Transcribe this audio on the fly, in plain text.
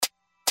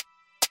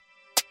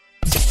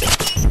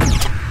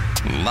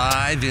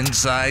Live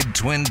inside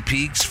Twin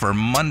Peaks for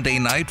Monday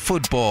Night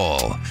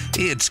Football.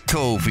 It's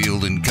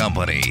Cofield and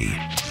Company.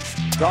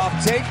 Goff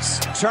takes,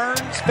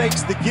 turns,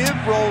 fakes the give,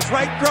 rolls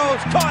right,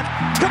 throws, caught,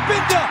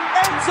 Kabinda,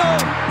 end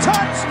zone,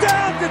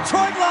 touchdown,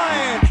 Detroit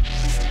Lions!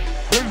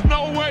 There's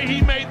no way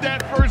he made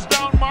that first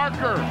down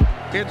marker.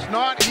 It's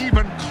not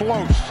even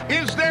close.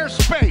 Is there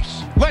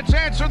space? Let's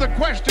answer the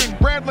question.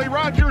 Bradley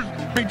Rogers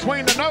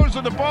between the nose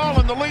of the ball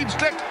and the lead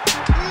stick.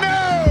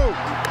 No!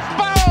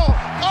 Ball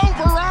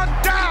over on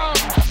down!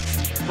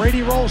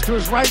 Brady rolls to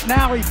his right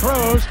now. He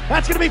throws.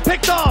 That's going to be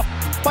picked off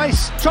by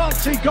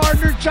Chauncey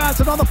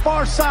Gardner-Johnson on the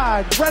far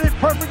side. Read it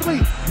perfectly,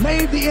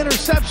 made the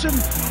interception,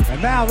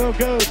 and now they'll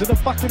go to the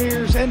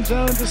Buccaneers end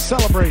zone to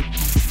celebrate.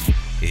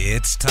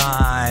 It's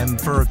time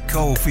for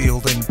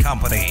Cofield and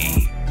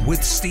Company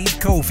with Steve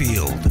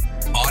Cofield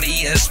on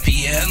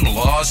ESPN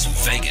Las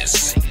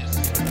Vegas.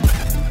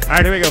 All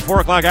right, here we go.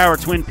 4 o'clock hour,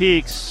 Twin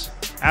Peaks.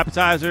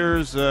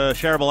 Appetizers,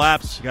 shareable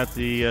apps. You got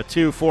the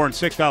 $2, $4, and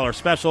 $6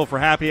 special for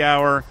happy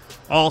hour.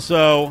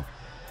 Also,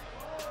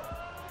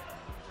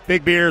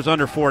 big beers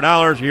under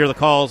 $4. You hear the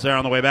calls there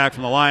on the way back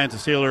from the Lions, the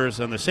Steelers,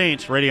 and the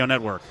Saints Radio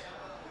Network.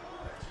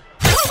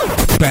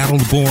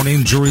 Battleborn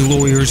Injury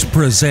Lawyers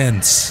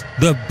presents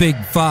the Big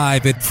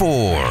Five at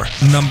 4,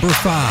 number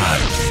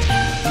 5.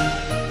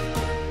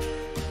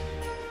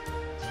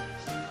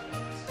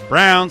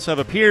 Browns have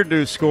appeared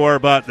to score,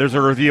 but there's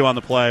a review on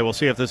the play. We'll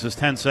see if this is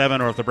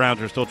 10-7 or if the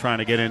Browns are still trying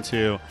to get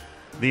into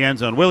the end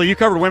zone. Willie, you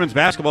covered women's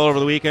basketball over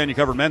the weekend. You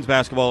covered men's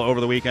basketball over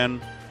the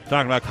weekend.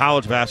 Talking about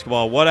college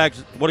basketball, what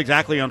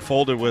exactly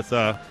unfolded with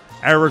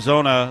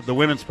Arizona, the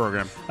women's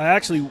program? I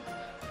actually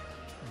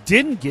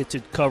didn't get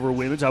to cover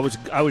women's. I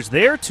was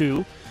there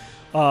too.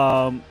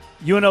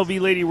 UNLV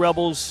Lady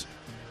Rebels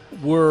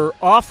were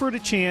offered a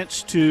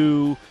chance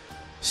to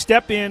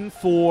step in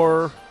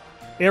for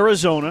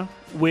Arizona,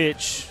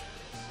 which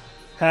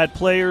had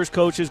players,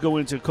 coaches go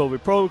into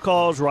COVID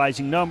protocols,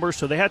 rising numbers,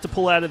 so they had to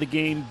pull out of the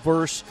game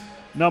versus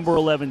number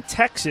 11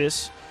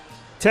 Texas.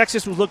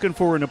 Texas was looking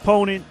for an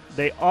opponent.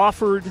 They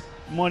offered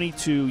money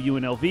to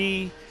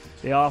UNLV.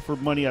 They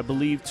offered money, I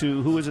believe,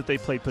 to, who is it they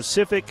played,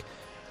 Pacific.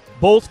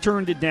 Both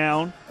turned it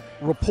down.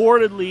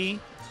 Reportedly,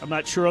 I'm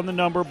not sure on the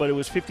number, but it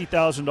was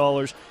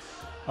 $50,000.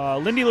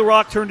 Lindy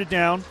LaRock turned it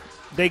down.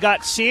 They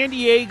got San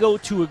Diego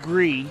to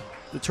agree,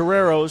 the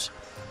Toreros,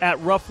 at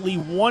roughly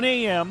 1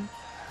 a.m.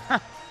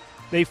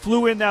 They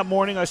flew in that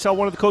morning. I saw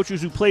one of the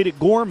coaches who played at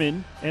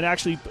Gorman and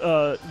actually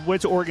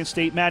went to Oregon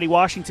State, Maddie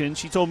Washington.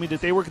 She told me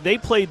that they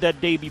played that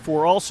day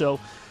before also.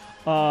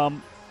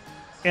 And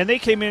they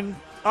came in,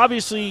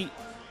 obviously,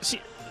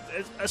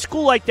 a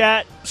school like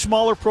that,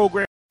 smaller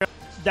program,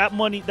 that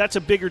money, that's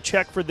a bigger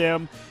check for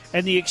them,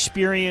 and the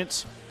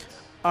experience.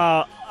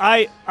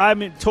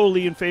 I'm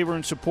totally in favor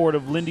and support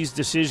of Lindy's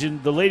decision.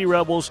 The Lady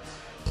Rebels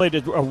played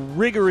a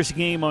rigorous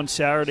game on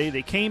Saturday.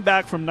 They came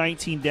back from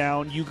 19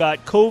 down. You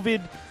got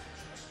COVID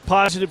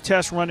positive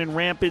tests running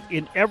rampant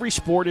in every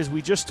sport, as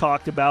we just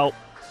talked about.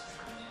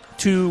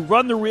 To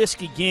run the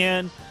risk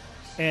again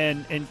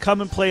and come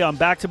and play on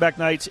back-to-back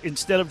nights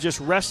instead of just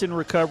rest and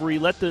recovery,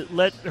 let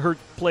her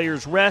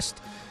players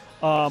rest.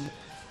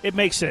 It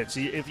makes sense.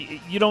 If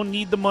you don't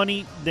need the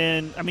money,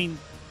 then, I mean,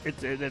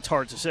 it's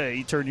hard to say.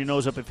 You turn your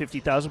nose up at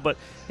 $50,000, but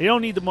they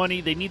don't need the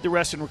money. They need the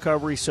rest and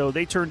recovery, so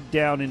they turned it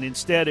down, and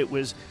instead it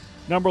was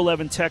number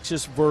 11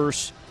 Texas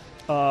versus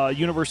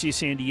University of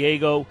San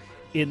Diego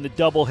in the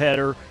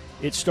doubleheader.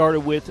 It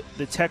started with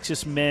the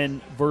Texas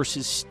men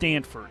versus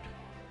Stanford.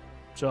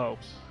 So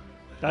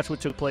that's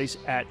what took place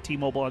at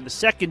T-Mobile on the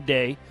second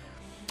day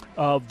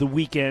of the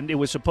weekend. It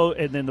was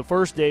and then the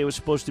first day it was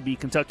supposed to be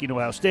Kentucky and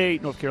Ohio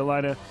State, North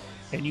Carolina,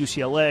 and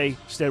UCLA.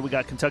 Instead, we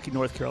got Kentucky,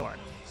 North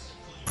Carolina.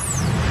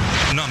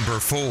 Number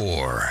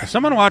 4.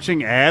 Someone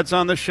watching ads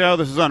on this show,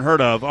 this is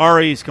unheard of.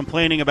 Ari's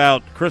complaining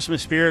about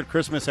Christmas spirit,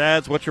 Christmas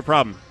ads. What's your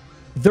problem?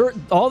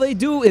 All they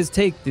do is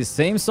take the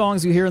same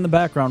songs you hear in the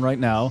background right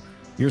now,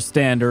 your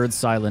standard,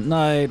 Silent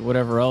Night,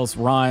 whatever else,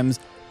 rhymes,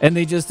 and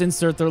they just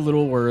insert their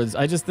little words.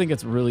 I just think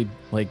it's really,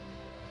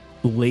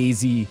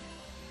 lazy.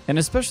 And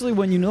especially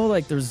when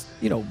there's,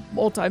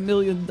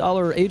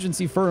 multi-million-dollar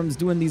agency firms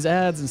doing these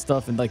ads and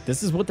stuff, and,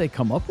 this is what they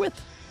come up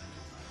with?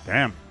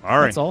 Damn. All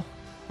right. That's all.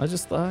 I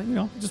just,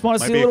 just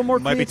want to see a little more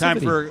creativity. Might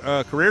be time for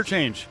a career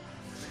change.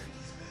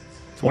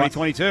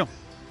 2022.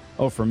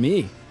 Oh, for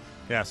me?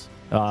 Yes.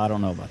 I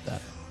don't know about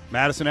that.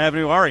 Madison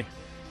Avenue, Ari.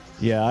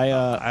 Yeah,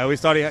 I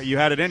always thought you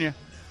had it in you.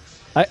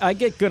 I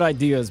get good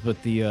ideas,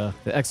 but the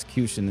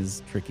execution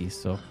is tricky,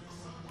 so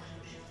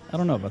I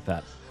don't know about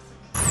that.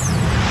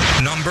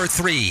 Number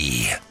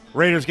 3.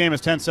 Raiders game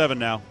is 10-7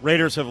 now.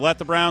 Raiders have let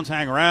the Browns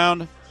hang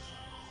around.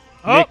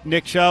 Oh.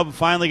 Nick Chubb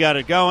finally got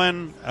it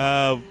going.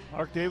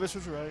 Mark Davis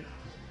was right.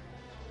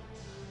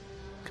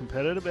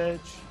 Competitive edge.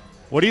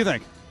 What do you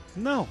think?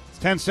 No. It's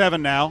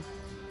 10-7 now.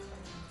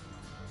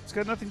 It's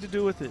got nothing to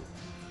do with it.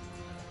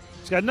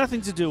 It's got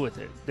nothing to do with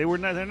it. They're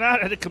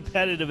not at a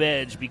competitive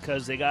edge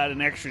because they got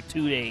an extra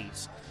 2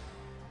 days.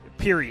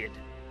 Period.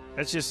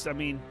 That's just,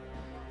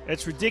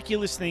 it's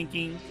ridiculous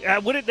thinking.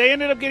 They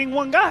ended up getting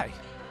one guy.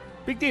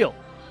 Big deal.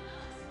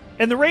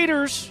 And the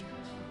Raiders,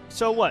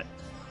 so what?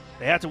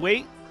 They have to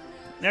wait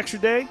an extra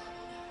day?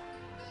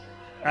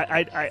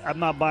 I'm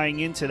not buying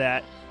into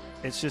that.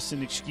 It's just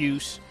an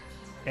excuse.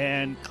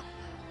 And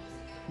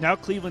now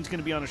Cleveland's going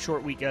to be on a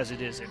short week as it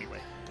is anyway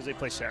because they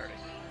play Saturday.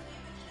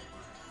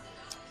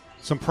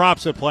 Some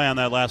props at play on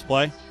that last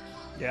play.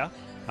 Yeah.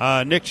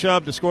 Nick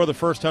Chubb to score the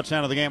first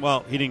touchdown of the game.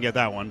 Well, he didn't get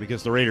that one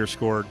because the Raiders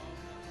scored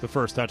the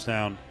first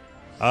touchdown.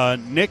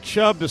 Nick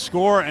Chubb to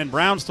score and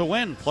Browns to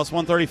win, plus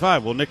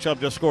 135. Well, Nick Chubb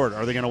just scored.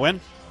 Are they going to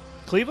win?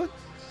 Cleveland?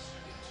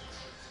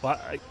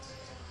 Well,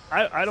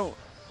 I don't.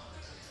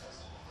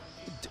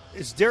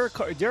 It's Derek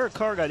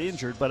Carr got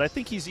injured, but I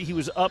think he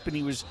was up and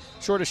he was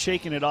sort of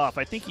shaking it off.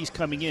 I think he's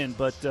coming in,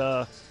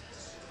 but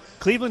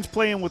Cleveland's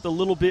playing with a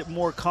little bit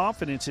more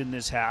confidence in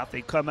this half.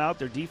 They come out,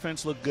 their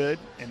defense looked good,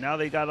 and now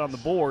they got on the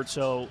board.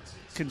 So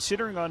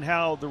considering on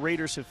how the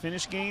Raiders have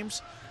finished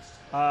games,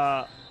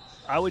 I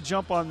would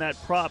jump on that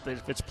prop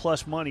if it's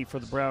plus money for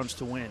the Browns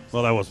to win.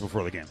 Well, that was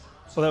before the game.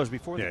 Oh, that was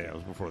before the game? Yeah, it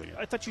was before the game.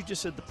 I thought you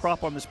just said the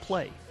prop on this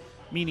play.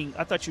 Meaning,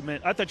 I thought you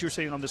were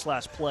saying on this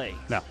last play.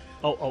 No.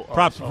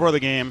 Props before the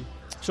game.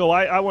 So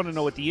I want to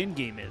know what the end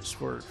game is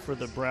for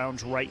the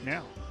Browns right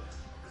now.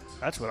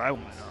 That's what I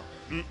want to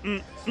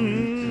know.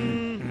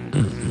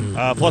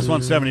 Plus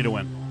 170 to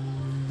win.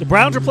 The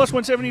Browns are plus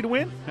 170 to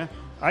win? Yeah.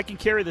 I can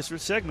carry this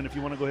segment if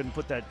you want to go ahead and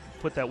put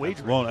that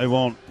wager. It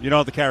won't. You don't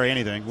have to carry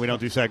anything. We don't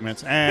do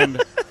segments,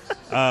 and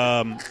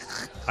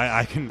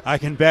I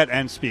can bet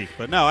and speak.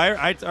 But no,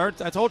 I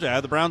told you I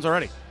had the Browns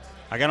already.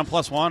 I got them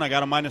plus 1. I got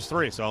them minus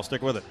 3, so I'll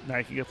stick with it. Now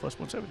you can get plus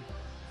 170.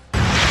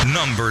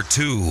 Number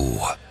 2.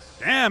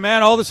 Damn,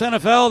 man, all this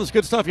NFL, this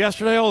good stuff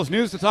yesterday, all this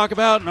news to talk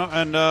about,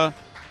 and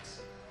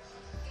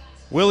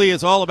Willie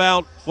is all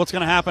about what's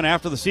going to happen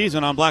after the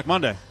season on Black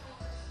Monday.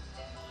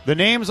 The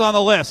names on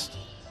the list.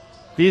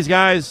 These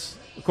guys,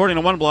 according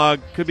to one blog,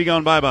 could be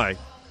going bye-bye.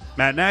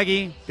 Matt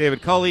Nagy,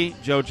 David Culley,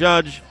 Joe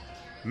Judge,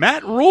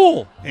 Matt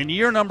Rule in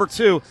year number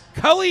 2,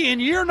 Culley in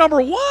year number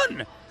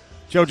 1,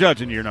 Joe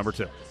Judge in year number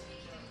 2.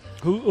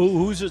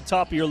 Who's at the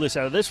top of your list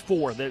out of this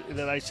 4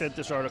 that I sent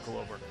this article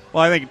over?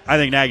 Well, I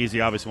think Nagy's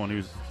the obvious one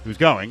who's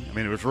going. I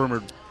mean, it was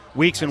rumored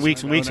weeks and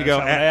weeks ago.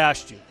 I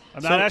asked you.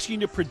 I'm not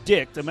asking you to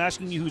predict. I'm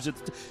asking you who's at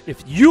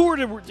if you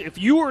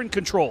were in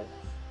control,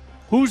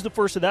 who's the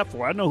first of that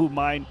 4? I know who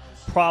mine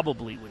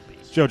probably would be.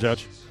 Joe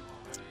Judge.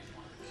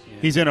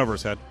 Yeah. He's in over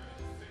his head.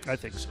 I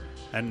think so.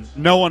 And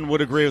no one would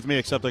agree with me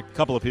except a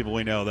couple of people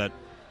we know that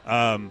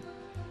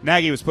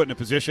Nagy was put in a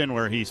position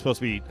where he's supposed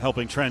to be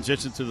helping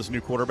transition to this new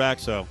quarterback.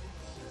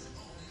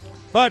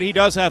 But he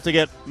does have to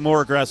get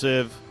more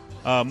aggressive,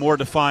 more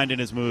defined in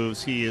his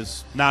moves. He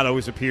has not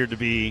always appeared to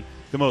be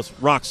the most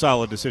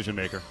rock-solid decision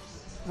maker.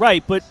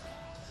 Right, but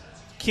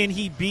can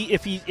he be,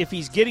 if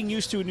he's getting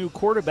used to a new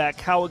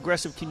quarterback, how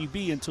aggressive can you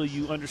be until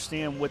you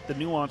understand what the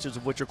nuances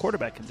of what your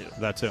quarterback can do?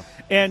 That too.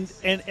 And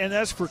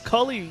as for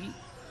Culley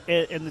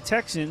and the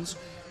Texans,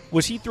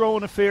 was he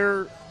throwing a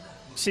fair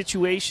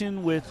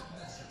situation with,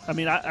 I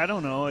mean, I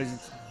don't know.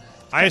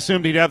 I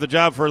assumed he'd have the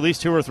job for at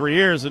least 2 or 3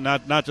 years and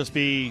not just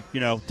be,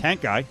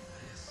 tank guy.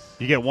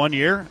 You get 1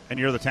 year and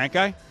you're the tank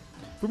guy?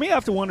 For me, I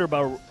have to wonder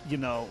about,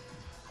 the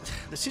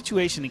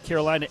situation in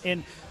Carolina.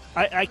 And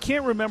I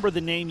can't remember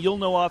the name. You'll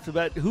know off the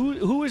bat.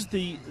 Who is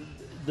the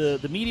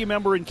media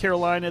member in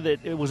Carolina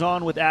that it was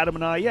on with Adam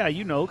and I? Yeah,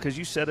 because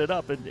you set it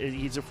up. And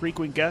he's a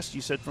frequent guest, you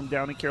said, from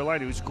down in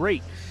Carolina. He was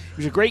great. He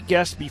was a great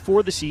guest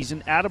before the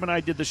season. Adam and I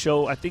did the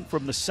show, I think,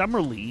 from the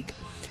Summer League.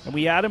 And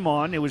we had him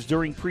on. It was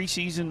during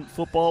preseason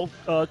football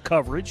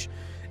coverage,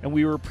 and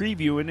we were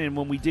previewing. And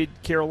when we did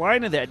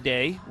Carolina that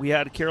day, we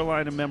had a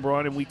Carolina member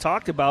on, and we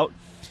talked about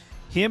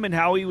him and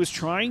how he was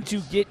trying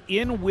to get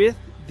in with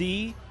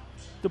the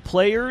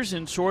players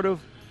and sort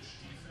of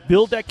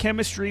build that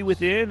chemistry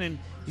within. And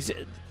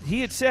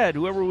he had said,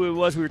 whoever it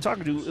was we were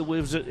talking to,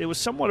 it was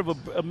somewhat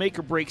of a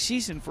make-or-break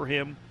season for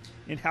him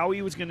in how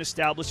he was going to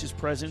establish his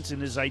presence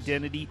and his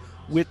identity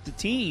with the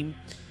team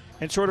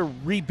and sort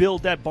of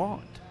rebuild that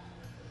bond.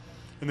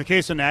 In the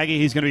case of Nagy,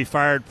 he's going to be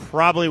fired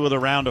probably with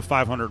around a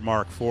 500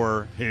 mark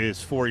for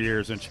his 4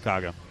 years in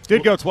Chicago.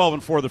 Did go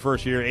 12-4 the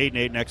first year,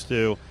 8-8 next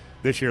 2.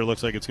 This year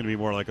looks like it's going to be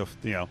more like a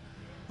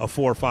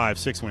 4, 5,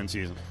 6 win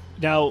season.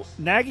 Now,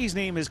 Nagy's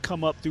name has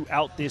come up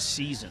throughout this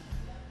season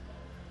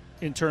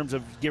in terms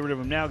of get rid of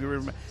him now, get rid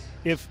of him.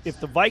 If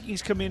the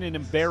Vikings come in and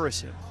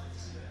embarrass him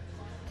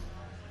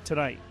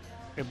tonight,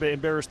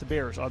 embarrass the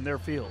Bears on their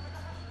field,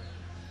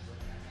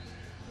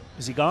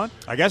 is he gone?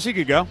 I guess he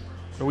could go.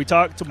 Are we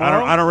talk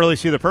tomorrow? I don't really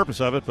see the purpose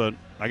of it, but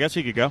I guess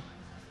he could go.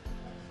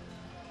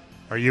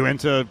 Are you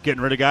into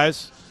getting rid of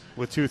guys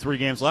with 2-3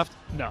 games left?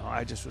 No,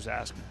 I just was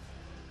asking.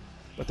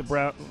 But the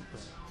Browns.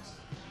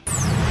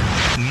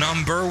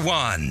 Number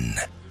 1.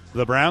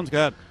 The Browns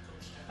got.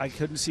 I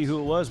couldn't see who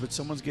it was, but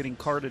someone's getting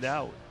carted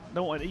out.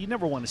 No, you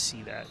never want to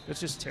see that. It's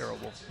just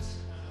terrible.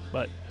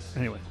 But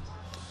anyway.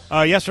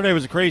 Yesterday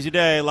was a crazy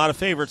day. A lot of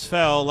favorites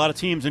fell. A lot of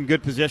teams in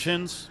good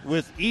positions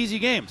with easy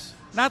games.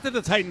 Not that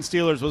the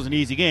Titans-Steelers was an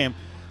easy game,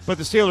 but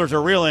the Steelers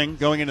are reeling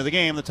going into the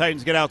game. The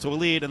Titans get out to a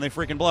lead, and they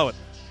freaking blow it.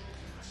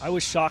 I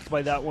was shocked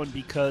by that one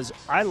because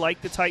I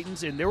like the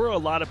Titans, and there were a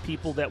lot of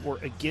people that were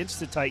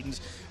against the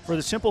Titans for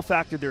the simple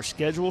fact of their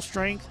schedule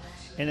strength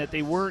and that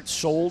they weren't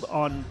sold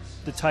on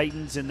the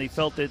Titans, and they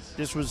felt that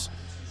this was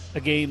a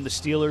game the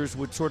Steelers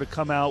would sort of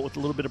come out with a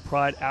little bit of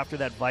pride after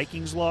that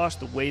Vikings loss,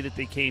 the way that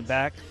they came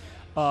back.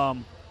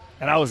 And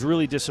I was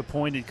really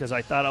disappointed because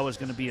I thought I was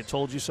going to be a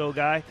told-you-so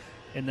guy,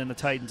 and then the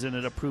Titans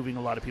ended up proving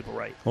a lot of people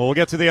right. Well, we'll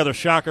get to the other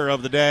shocker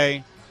of the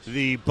day.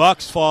 The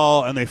Bucs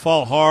fall, and they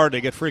fall hard.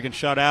 They get freaking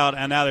shut out,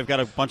 and now they've got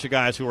a bunch of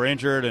guys who are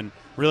injured, and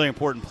really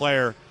important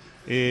player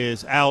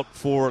is out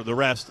for the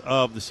rest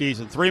of the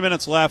season. 3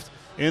 minutes left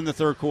in the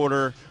third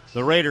quarter.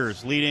 The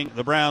Raiders leading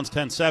the Browns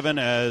 10-7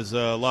 as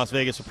Las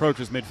Vegas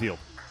approaches midfield.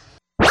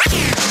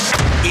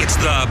 It's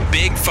the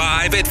Big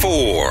Five at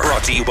 4.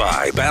 Brought to you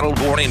by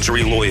Battleborn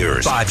Injury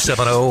Lawyers.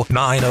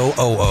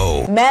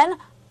 570-9000. Men,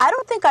 I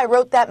don't think I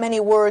wrote that many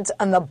words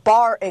on the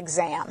bar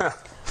exam.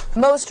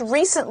 Most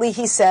recently,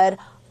 he said,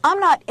 I'm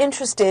not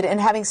interested in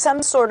having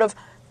some sort of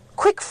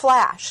quick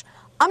flash.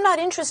 I'm not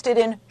interested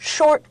in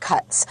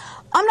shortcuts.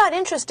 I'm not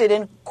interested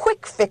in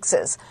quick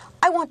fixes.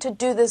 I want to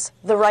do this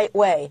the right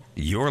way.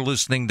 You're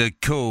listening to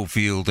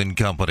Cofield and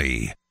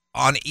Company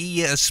on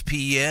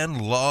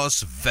ESPN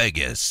Las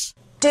Vegas.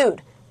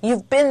 Dude,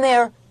 you've been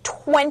there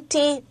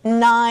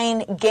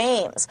 29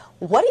 games.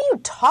 What are you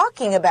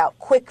talking about,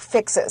 quick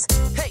fixes?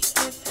 Hey.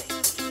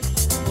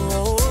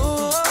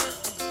 Oh,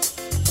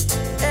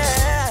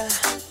 yeah.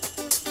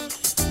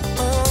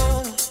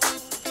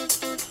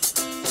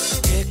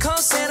 Here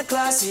comes Santa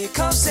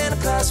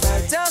Claus,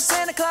 right down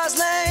Santa Claus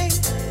Lane.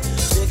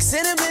 Big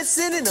Santa been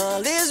sending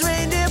all his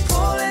reindeer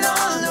pulling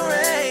on the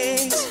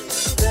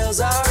reins. Bells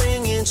are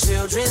ringing,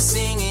 children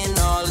singing,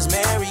 all is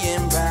merry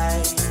and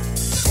bright.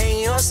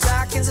 Hang your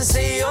stockings and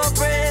say your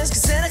prayers,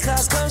 'cause Santa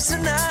Claus comes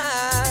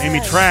tonight. Amy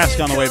Trask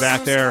on the way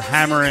back there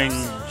hammering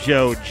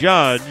Joe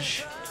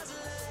Judge.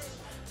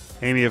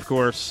 Amy, of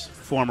course,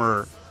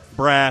 former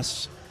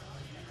brass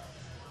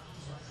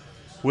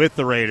with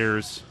the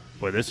Raiders.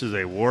 Boy, this is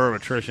a war of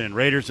attrition.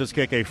 Raiders just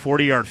kick a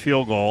 40-yard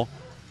field goal.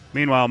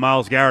 Meanwhile,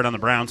 Myles Garrett on the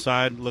Brown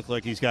side looked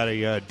like he's got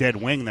a dead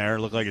wing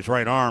there. Looked like his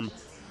right arm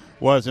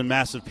was in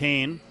massive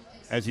pain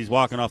as he's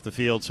walking off the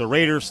field. So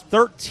Raiders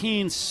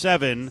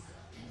 13-7.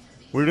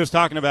 We were just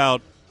talking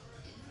about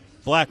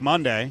Black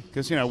Monday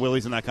because,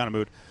 Willie's in that kind of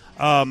mood.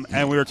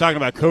 And we were talking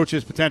about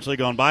coaches potentially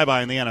going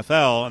bye-bye in the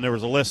NFL, and there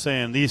was a list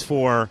saying these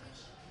four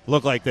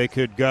look like they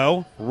could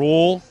go.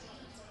 Rule,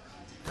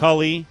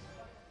 Cully,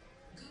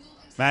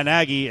 Matt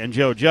Nagy, and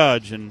Joe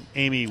Judge. And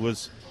Amy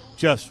was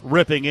just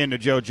ripping into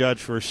Joe Judge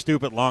for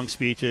stupid long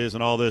speeches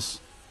and all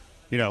this,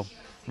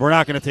 we're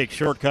not going to take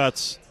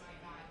shortcuts.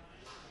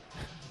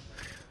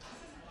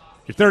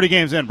 You're 30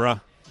 games in,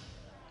 bruh.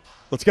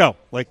 Let's go.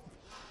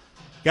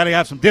 Got to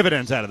have some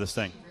dividends out of this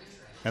thing.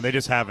 And they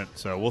just haven't.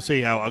 So we'll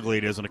see how ugly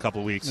it is in a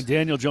couple of weeks. And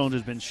Daniel Jones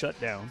has been shut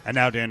down. And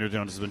now Daniel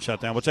Jones has been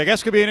shut down, which I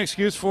guess could be an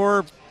excuse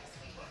for,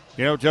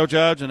 Joe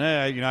Judge and,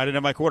 I didn't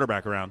have my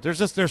quarterback around.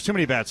 There's too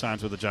many bad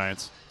signs with the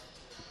Giants.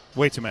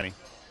 Way too many.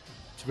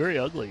 It's very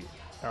ugly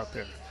out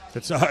there.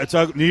 It's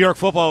New York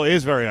football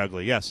is very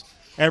ugly. Yes,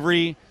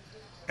 every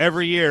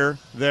year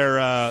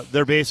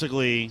they're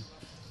basically,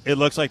 it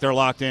looks like they're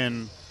locked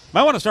in.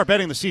 Might want to start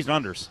betting the season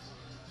unders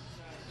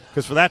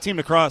because for that team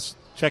to cross,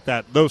 check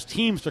that, those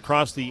teams to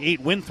cross the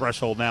 8-win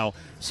threshold now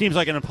seems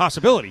like an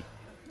impossibility.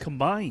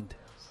 Combined,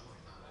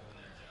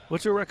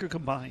 what's their record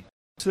combined?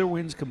 What's their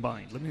wins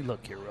combined? Let me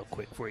look here real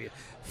quick for you.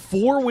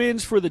 4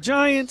 wins for the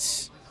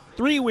Giants,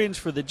 3 wins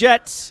for the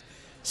Jets,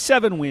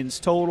 7 wins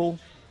total.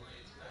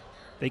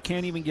 They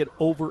can't even get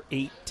over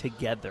 8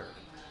 together.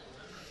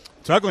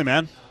 It's ugly,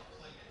 man.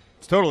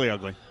 It's totally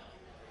ugly.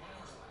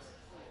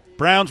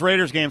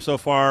 Browns-Raiders game so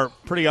far,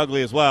 pretty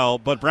ugly as well,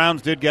 but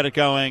Browns did get it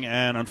going,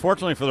 and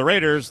unfortunately for the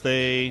Raiders,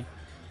 they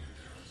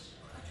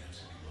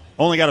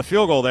only got a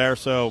field goal there,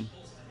 so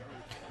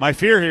my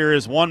fear here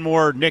is one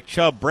more Nick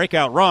Chubb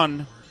breakout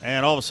run,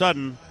 and all of a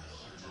sudden,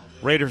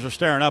 Raiders are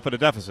staring up at a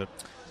deficit.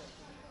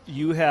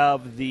 You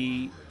have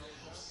the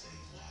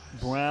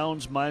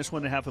Browns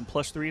 -1.5 and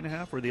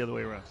 +3.5, or the other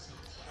way around?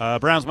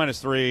 Browns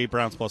 -3,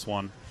 Browns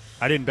 +1.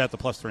 I didn't bet the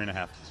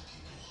 +3.5.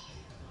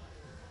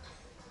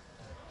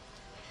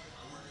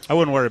 I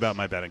wouldn't worry about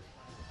my betting.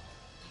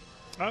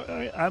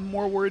 I'm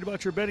more worried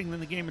about your betting than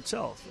the game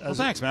itself. Well,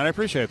 thanks, man. I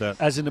appreciate that.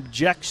 As an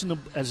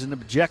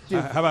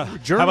objective how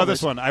about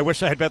this one? I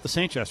wish I had bet the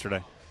Saints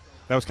yesterday.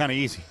 That was kind of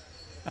easy.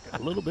 A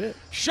little bit.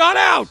 Shut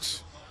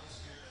out!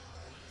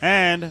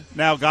 And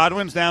now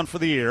Godwin's down for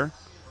the year.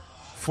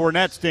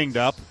 Fournette's dinged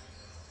up.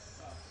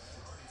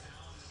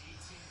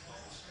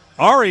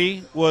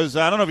 Ari was,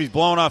 I don't know if he's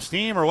blowing off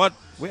steam or what.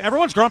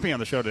 Everyone's grumpy on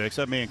the show today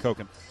except me and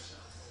Koken.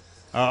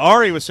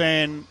 Ari was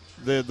saying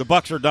the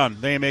Bucs are done.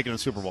 They ain't making the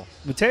Super Bowl.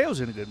 Mateo's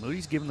in a good mood.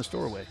 He's giving the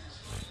store away.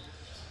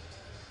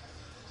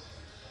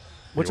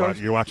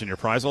 You're watching your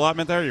prize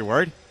allotment there? You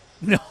worried?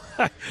 No,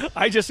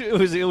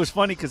 it was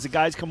funny because the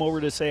guys come over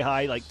to say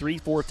hi like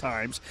 3-4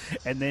 times,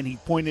 and then he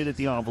pointed at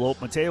the envelope.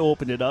 Mateo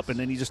opened it up, and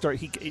then he just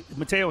started.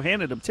 Mateo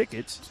handed him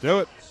tickets. Let's do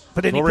it.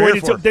 But then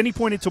he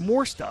pointed to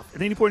more stuff,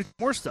 and then he pointed to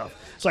more stuff.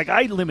 It's like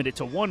I limit it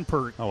to one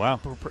per. Oh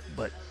wow!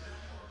 But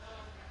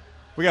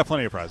we got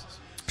plenty of prizes.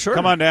 Sure,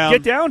 come on down.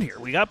 Get down here.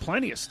 We got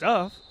plenty of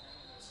stuff.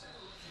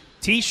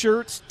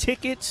 T-shirts,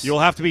 tickets. You'll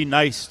have to be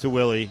nice to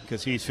Willie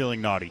because he's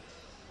feeling naughty.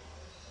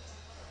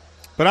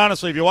 But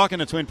honestly, if you walk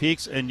into Twin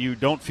Peaks and you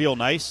don't feel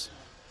nice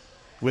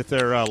with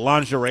their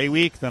lingerie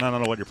week, then I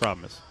don't know what your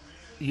problem is.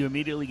 You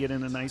immediately get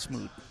in a nice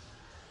mood.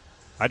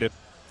 I did.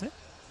 Yeah.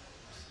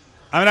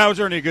 I mean, I was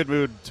already in a good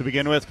mood to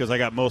begin with because I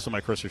got most of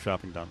my Christmas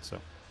shopping done. So,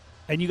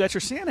 and you got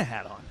your Santa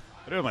hat on.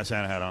 I do have my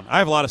Santa hat on. I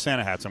have a lot of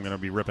Santa hats I'm going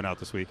to be ripping out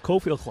this week.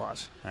 Cofield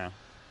claws. Yeah.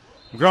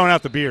 I'm growing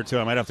out the beard, too.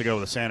 I might have to go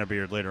with a Santa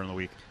beard later in the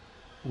week.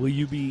 Will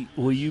you be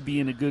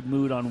in a good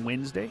mood on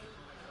Wednesday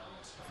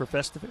for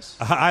Festivus?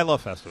 I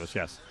love Festivus,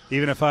 yes.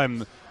 Even if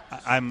I'm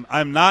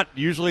not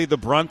usually the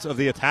brunt of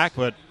the attack,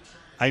 but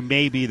I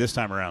may be this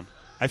time around.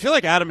 I feel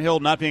like Adam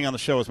Hill not being on the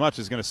show as much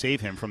is going to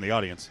save him from the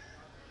audience.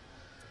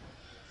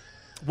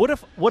 What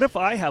if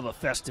I have a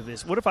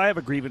Festivus? What if I have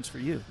a grievance for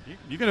you?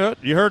 You can do it.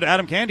 You heard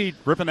Adam Candy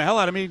ripping the hell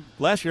out of me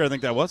last year, I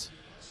think that was.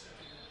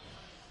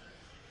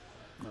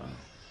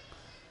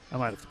 I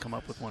might have to come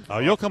up with one. Oh,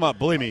 you'll come up.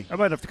 Believe me. I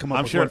might have to come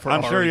up with one for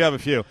I'm sure you have a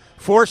few.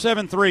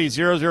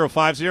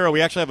 473-0050.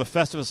 We actually have a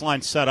Festivus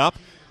line set up.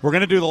 We're going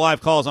to do the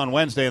live calls on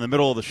Wednesday in the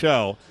middle of the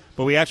show,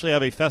 but we actually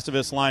have a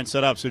Festivus line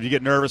set up. So if you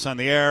get nervous on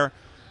the air,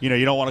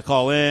 you don't want to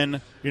call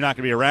in, you're not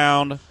going to be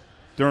around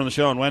during the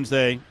show on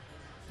Wednesday,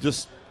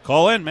 just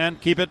call in, man.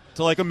 Keep it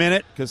to like a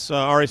minute because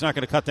Ari's not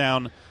going to cut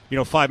down,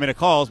 5-minute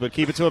calls, but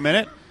keep it to a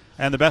minute.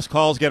 And the best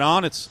calls get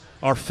on. It's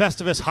our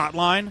Festivus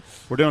hotline.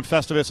 We're doing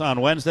Festivus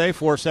on Wednesday,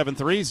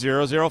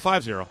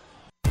 473-0050.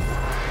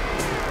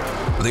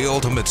 The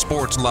Ultimate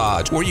Sports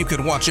Lodge, where you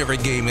can watch every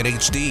game in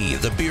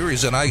HD. The beer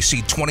is an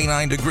icy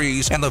 29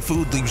 degrees, and the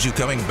food leaves you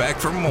coming back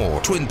for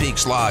more. Twin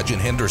Peaks Lodge in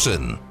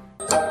Henderson.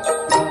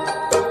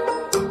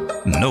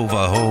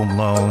 Nova Home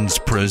Loans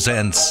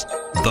presents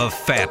The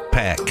Fat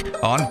Pack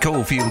on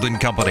Cofield and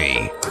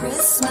Company.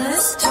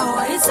 Christmas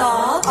toys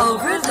all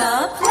over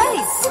the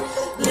place.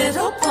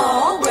 Little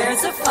Paul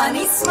wears a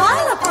funny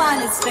smile upon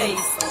his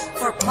face.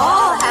 For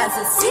Paul has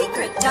a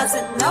secret,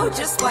 doesn't know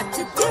just what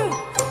to do.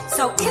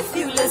 So if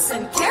you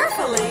listen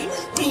carefully,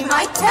 he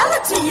might tell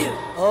it to you.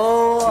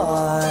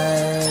 Oh,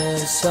 I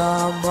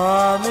saw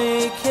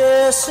Mommy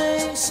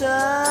kissing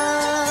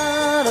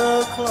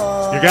Santa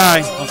Claus. Your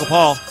guy, Uncle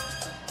Paul.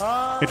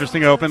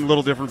 Interesting open,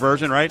 little different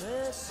version, right?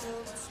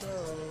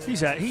 He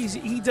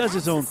does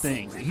his own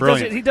thing.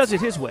 He does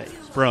it his way.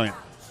 It's brilliant.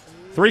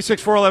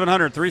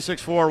 364-1100,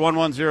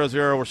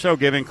 364-1100. We're so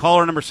giving.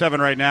 Caller number 7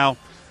 right now.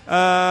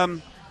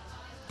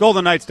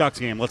 Golden Knights Ducks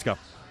game. Let's go.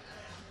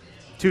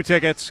 2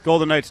 tickets.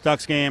 Golden Knights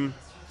Ducks game.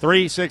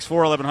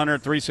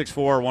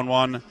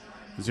 364-1100,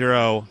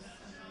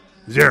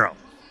 364-1100.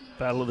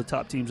 Battle of the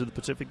top teams of the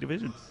Pacific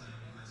Division.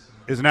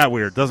 Isn't that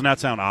weird? Doesn't that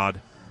sound odd?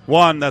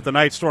 One, that the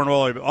Knights stormed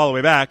all the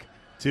way back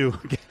to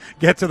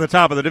get to the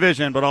top of the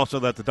division, but also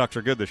that the Ducks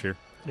are good this year.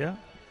 Yeah.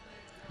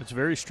 It's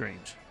very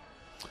strange.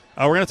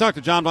 We're going to talk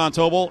to John Von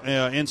Tobel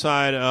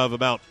inside of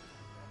about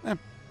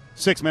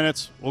 6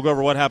 minutes. We'll go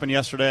over what happened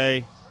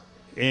yesterday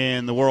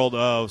in the world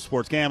of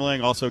sports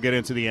gambling, also get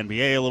into the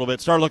NBA a little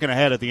bit, start looking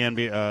ahead at the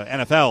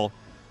NFL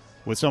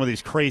with some of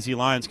these crazy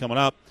lines coming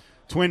up.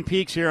 Twin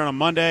Peaks here on a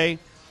Monday.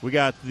 We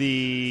got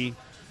the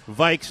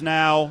Vikes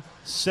now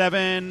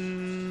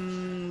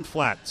 7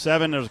 flat.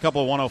 7, there's a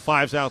couple of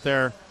 105s out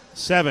there.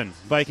 7,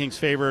 Vikings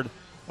favored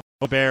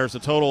Bears. The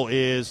total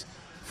is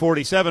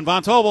 47.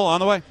 Von Tobel on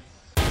the way.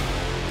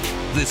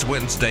 This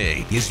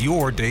Wednesday is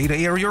your day to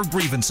air your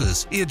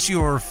grievances. It's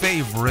your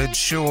favorite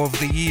show of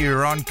the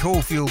year on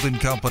Cofield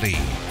and Company,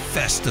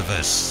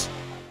 Festivus.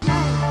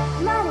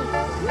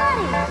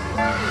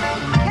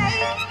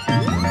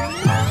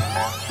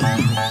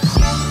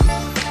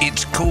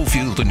 It's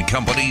Cofield and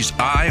Company's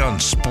Eye on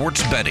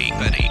Sports Betting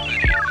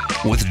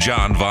with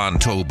John Von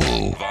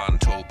Tobel.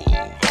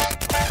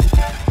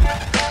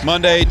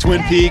 Monday,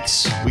 Twin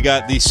Peaks. We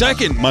got the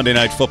second Monday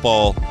Night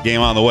Football game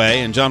on the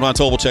way, and John Von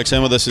Tobel checks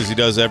in with us as he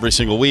does every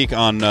single week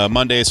on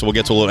Monday, so we'll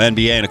get to a little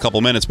NBA in a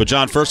couple minutes. But,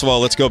 John, first of all,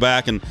 let's go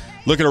back and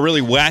look at a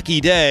really wacky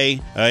day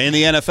in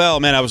the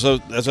NFL. Man,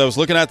 as I was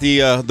looking at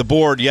the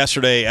board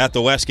yesterday at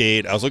the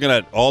Westgate, I was looking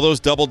at all those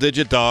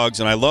double-digit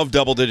dogs, and I love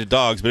double-digit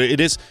dogs, but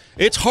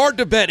it's hard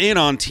to bet in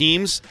on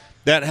teams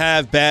that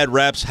have bad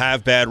reps,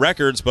 have bad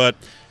records, but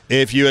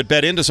if you had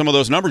bet into some of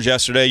those numbers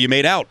yesterday, you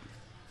made out.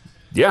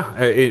 Yeah,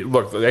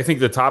 look, I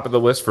think the top of the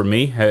list for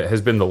me has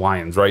been the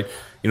Lions, right?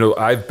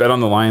 I've bet on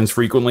the Lions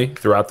frequently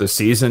throughout the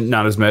season,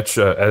 not as much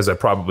as I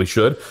probably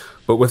should.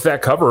 But with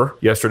that cover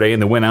yesterday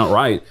and the win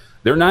outright,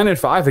 they're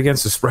 9-5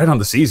 against the spread on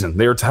the season.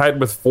 They are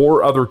tied with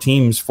 4 other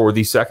teams for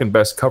the second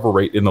best cover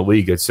rate in the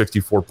league at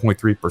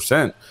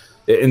 64.3%.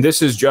 And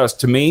this is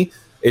just, to me,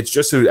 it's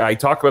just, I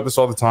talk about this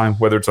all the time,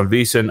 whether it's on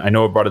VSiN. I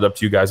know I brought it up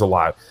to you guys a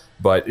lot,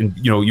 but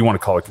you want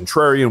to call it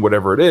contrarian,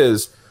 whatever it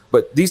is.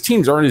 but these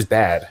teams aren't as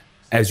bad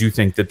as you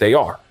think that they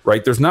are,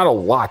 right? There's not a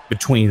lot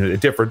a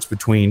difference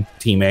between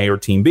Team A or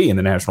Team B in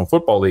the National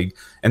Football League,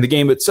 and the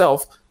game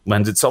itself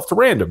lends itself to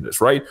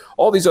randomness, right?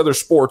 All these other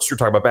sports, you're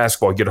talking about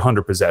basketball, you get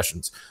 100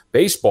 possessions.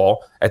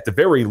 Baseball, at the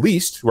very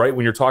least, right,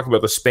 when you're talking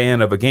about the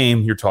span of a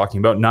game, you're talking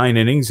about 9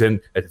 innings and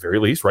at the very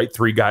least, right,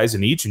 3 guys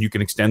in each, and you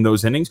can extend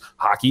those innings.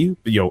 Hockey,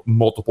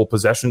 multiple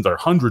possessions or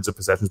hundreds of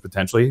possessions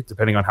potentially,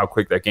 depending on how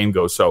quick that game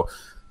goes. So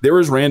there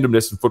is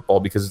randomness in football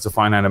because it's a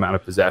finite amount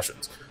of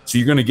possessions. So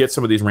you're going to get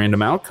some of these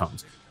random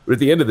outcomes. But at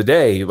the end of the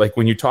day, like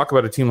when you talk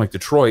about a team like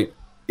Detroit,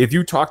 if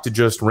you talk to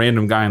just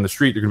random guy on the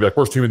street, they're going to be like,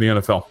 worst team in the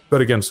NFL,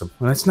 bet against them.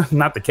 And that's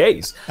not the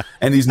case.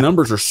 And these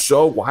numbers are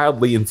so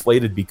wildly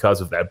inflated because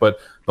of that. But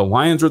the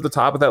Lions are at the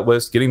top of that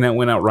list, getting that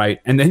win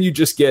outright. And then you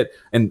just get,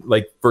 and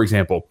like, for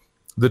example,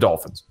 the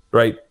Dolphins,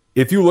 right?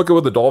 If you look at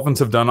what the Dolphins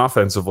have done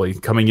offensively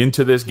coming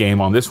into this game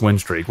on this win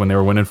streak, when they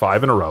were winning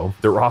 5 in a row,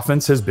 their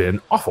offense has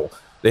been awful.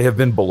 They have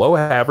been below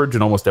average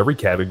in almost every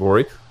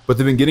category, but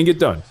they've been getting it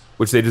done,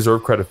 which they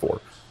deserve credit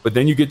for. But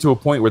then you get to a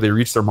point where they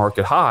reach their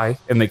market high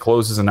and they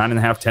close as a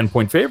 9.5,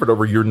 10-point favorite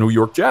over your New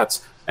York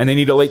Jets, and they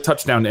need a late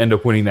touchdown to end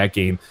up winning that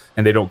game,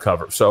 and they don't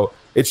cover. So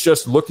it's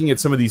just looking at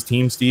some of these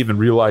teams, Steve, and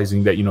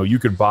realizing that, you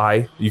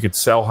could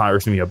sell high,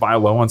 or buy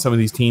low on some of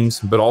these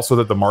teams, but also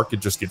that the market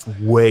just gets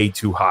way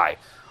too high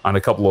on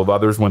a couple of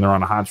others when they're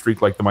on a hot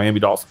streak like the Miami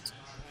Dolphins.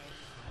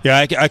 Yeah,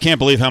 I can't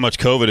believe how much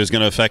COVID is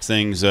going to affect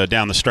things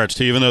down the stretch,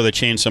 too, even though they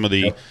changed some of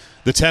the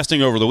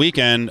testing over the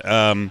weekend.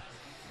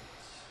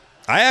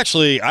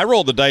 I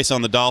rolled the dice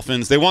on the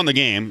Dolphins. They won the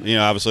game.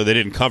 Obviously they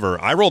didn't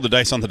cover. I rolled the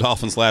dice on the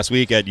Dolphins last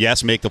week at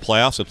make the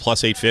playoffs at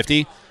plus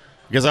 850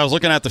 because I was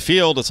looking at the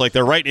field. It's like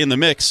they're right in the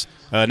mix.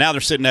 Now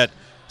they're sitting at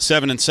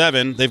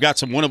 7-7. They've got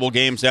some winnable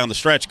games down the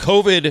stretch.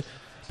 COVID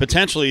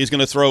potentially is going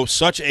to throw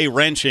such a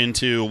wrench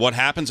into what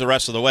happens the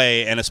rest of the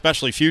way, and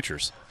especially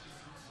futures.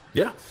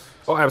 Yeah.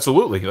 Oh,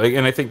 absolutely.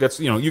 And I think that's,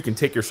 you can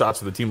take your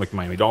shots with a team like the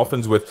Miami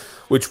Dolphins,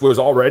 which was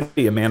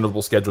already a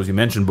manageable schedule, as you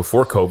mentioned,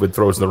 before COVID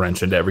throws the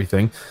wrench into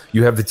everything.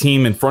 You have the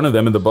team in front of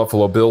them in the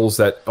Buffalo Bills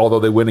that, although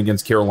they win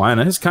against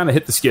Carolina, has kind of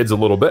hit the skids a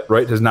little bit,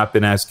 right? Has not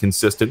been as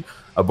consistent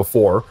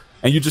before.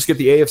 And you just get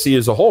the AFC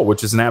as a whole,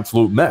 which is an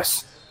absolute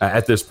mess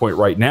at this point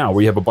right now,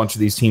 where you have a bunch of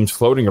these teams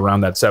floating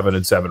around that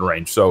 7-7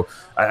 range. So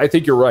I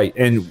think you're right.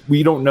 And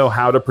we don't know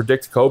how to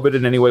predict COVID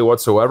in any way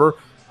whatsoever.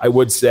 I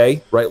would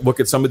say, right, look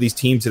at some of these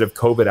teams that have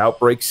COVID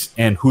outbreaks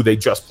and who they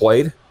just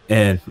played,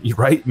 and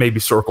right, maybe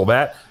circle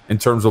that in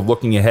terms of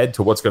looking ahead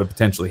to what's going to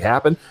potentially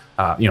happen.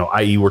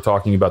 I.e., we're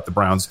talking about the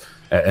Browns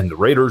and the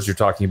Raiders. You're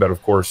talking about,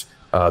 of course,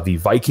 the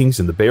Vikings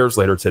and the Bears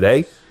later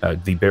today.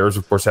 The Bears,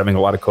 of course, having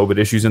a lot of COVID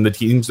issues, and the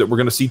teams that we're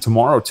going to see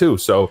tomorrow, too.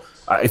 So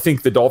I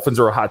think the Dolphins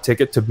are a hot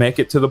ticket to make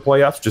it to the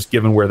playoffs, just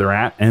given where they're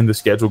at and the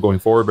schedule going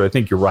forward. But I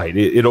think you're right.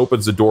 It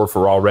opens the door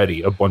for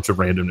already a bunch of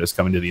randomness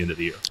coming to the end of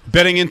the year.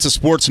 Betting into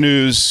sports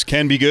news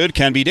can be good,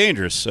 can be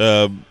dangerous.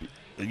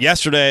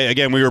 Yesterday,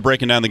 again, we were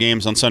breaking down the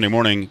games on Sunday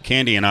morning,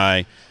 Candy and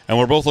I, and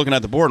we're both looking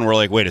at the board, and we're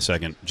like, wait a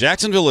second.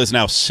 Jacksonville is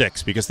now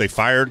 6 because they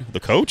fired the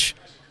coach?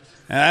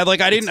 I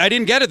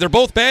didn't get it. They're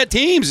both bad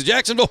teams.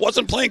 Jacksonville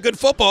wasn't playing good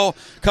football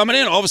coming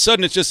in. All of a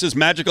sudden, it's just this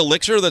magic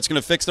elixir that's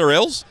going to fix their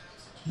ills.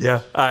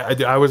 Yeah,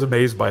 I was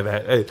amazed by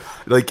that.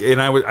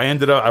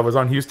 I was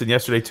on Houston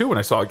yesterday too when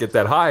I saw it get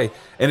that high,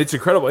 and it's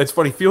incredible. It's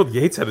funny. Field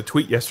Yates had a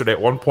tweet yesterday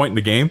at one point in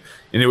the game,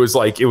 and it was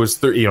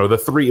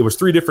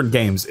 3 different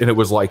games, and it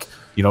was like,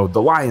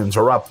 the Lions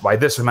are up by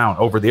this amount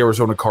over the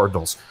Arizona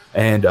Cardinals,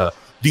 and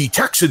the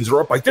Texans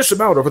are up by this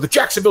amount over the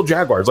Jacksonville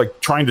Jaguars.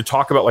 Like trying to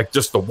talk about like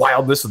just the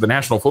wildness of the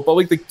National Football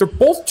League. They're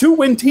both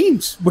 2-win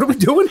teams. What are we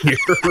doing here?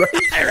 Right?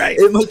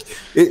 Right.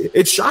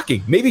 It's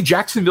shocking. Maybe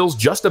Jacksonville's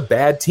just a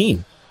bad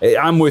team.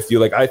 I'm with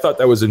you. I thought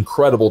that was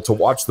incredible to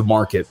watch the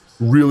market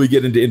really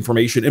get into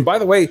information. And by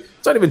the way,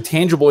 it's not even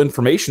tangible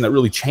information that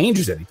really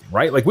changes anything,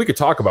 right? We could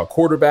talk about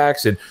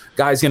quarterbacks and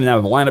guys in and out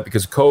of the lineup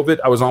because of COVID.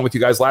 I was on with you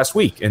guys last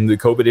week, and the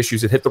COVID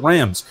issues had hit the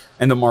Rams,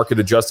 and the market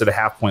adjusted a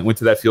half point, went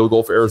to that field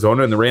goal for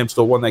Arizona, and the Rams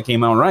still won that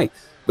game outright.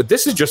 But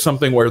this is just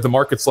something where the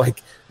market's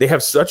they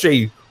have such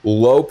a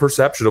low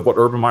perception of what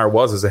Urban Meyer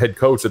was as a head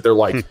coach that they're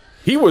like,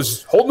 he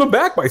was holding them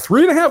back by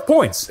 3.5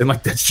 points. And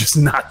that's just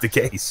not the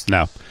case.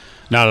 No,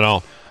 not at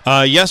all.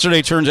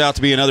 Yesterday turns out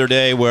to be another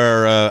day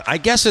where I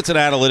guess it's an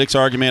analytics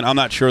argument. I'm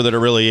not sure that it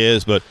really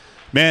is, but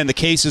man, the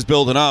case is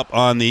building up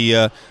on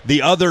the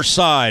other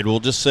side. We'll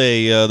just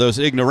say those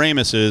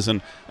ignoramuses,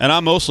 and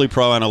I'm mostly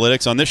pro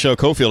analytics on this show,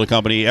 Cofield and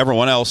Company.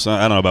 Everyone else,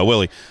 I don't know about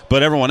Willie,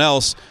 but everyone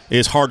else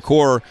is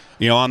hardcore,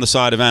 on the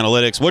side of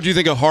analytics. What do you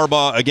think of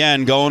Harbaugh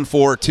again going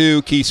for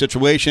 2 key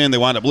situation? They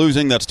wind up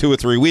losing. That's 2 or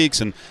 3 weeks,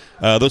 and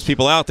those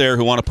people out there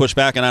who want to push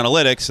back on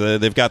analytics,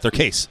 they've got their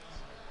case.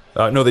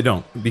 No, they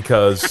don't,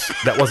 because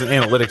that wasn't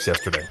analytics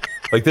yesterday.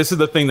 This is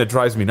the thing that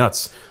drives me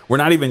nuts. We're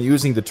not even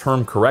using the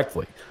term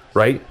correctly,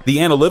 right? The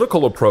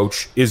analytical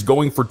approach is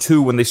going for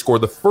 2 when they score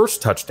the first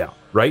touchdown,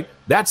 right?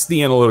 That's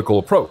the analytical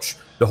approach.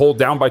 The whole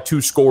down by 2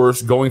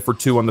 scores, going for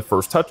 2 on the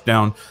first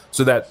touchdown,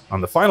 so that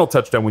on the final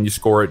touchdown when you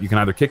score it, you can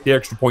either kick the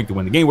extra point to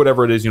win the game,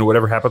 whatever it is,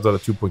 whatever happens on the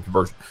 2-point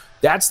conversion.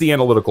 That's the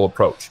analytical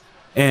approach.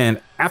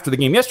 And after the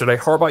game yesterday,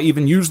 Harbaugh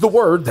even used the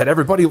word that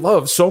everybody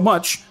loves so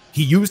much.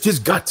 He used his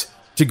gut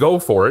to go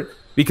for it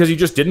because he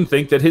just didn't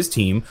think that his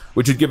team,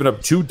 which had given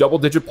up 2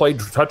 double-digit play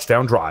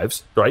touchdown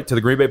drives, right, to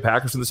the Green Bay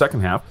Packers in the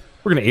second half,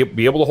 were going to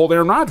be able to hold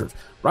Aaron Rodgers.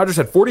 Rodgers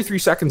had 43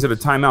 seconds at a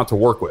timeout to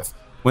work with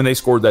when they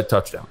scored that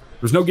touchdown.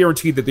 There was no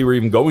guarantee that they were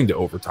even going to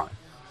overtime.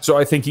 So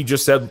I think he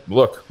just said,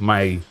 look,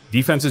 my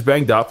defense is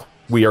banged up.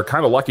 We are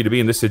kind of lucky to be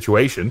in this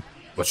situation.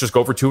 Let's just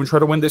go for 2 and try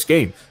to win this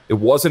game. It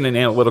wasn't an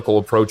analytical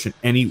approach in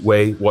any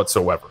way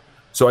whatsoever.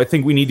 So I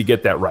think we need to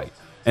get that right.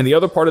 And the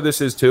other part of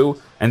this is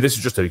too, and this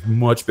is just a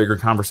much bigger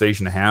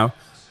conversation to have,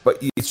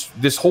 but it's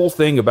this whole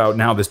thing about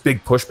now this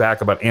big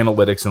pushback about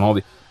analytics and all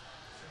the,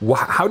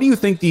 how do you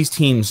think these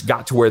teams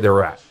got to where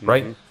they're at,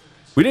 right? Mm-hmm.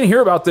 We didn't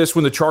hear about this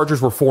when the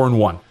Chargers were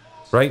 4-1,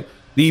 right?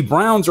 The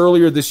Browns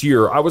earlier this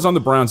year, I was on the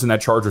Browns in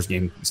that Chargers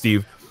game,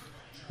 Steve.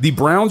 The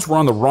Browns were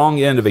on the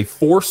wrong end of a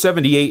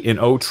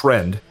 478-0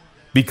 trend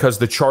because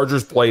the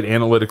Chargers played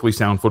analytically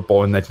sound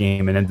football in that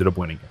game and ended up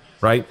winning it,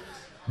 right?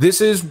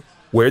 This is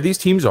where these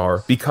teams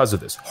are because of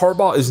this.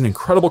 Harbaugh is an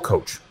incredible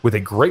coach with a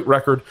great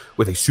record,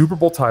 with a Super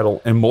Bowl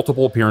title, and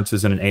multiple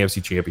appearances in an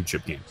AFC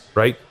Championship game,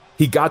 right?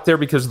 He got there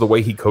because of the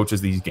way he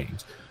coaches these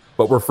games.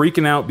 But we're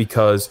freaking out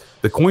because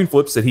the coin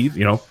flips that he,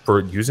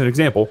 for use an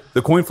example,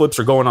 the coin flips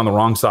are going on the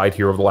wrong side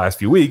here over the last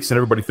few weeks, and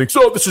everybody thinks,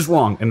 oh, this is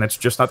wrong, and that's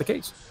just not the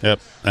case.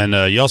 Yep,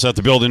 and you also have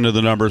to build into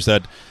the numbers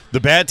that the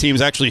bad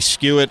teams actually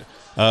skew it,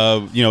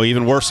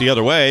 even worse the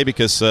other way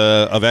because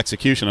of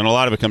execution, and a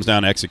lot of it comes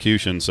down to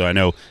execution. So I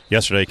know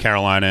yesterday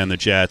Carolina and the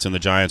Jets and the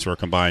Giants were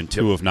combined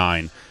 2 of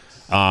 9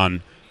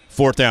 on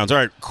 4th downs. All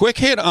right, quick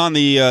hit on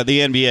the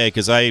NBA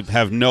because I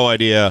have no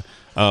idea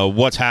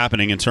what's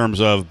happening in terms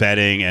of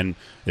betting and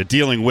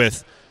dealing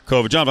with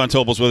COVID. John Von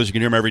Tobel's with us. You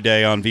can hear him every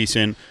day on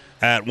VSiN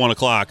at 1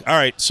 o'clock. All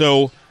right,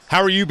 so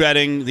how are you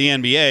betting the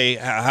NBA?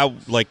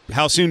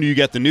 How soon do you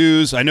get the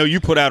news? I know you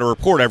put out a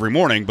report every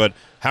morning, but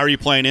how are you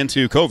playing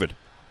into COVID?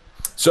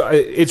 So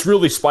it's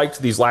really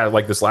spiked this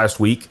last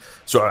week.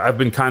 So I've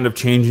been kind of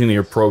changing the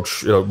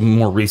approach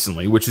more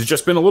recently, which has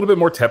just been a little bit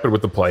more tepid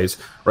with the plays,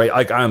 right?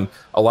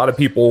 A lot of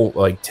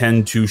people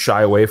tend to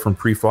shy away from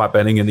pre-flop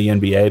betting in the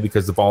NBA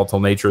because of the volatile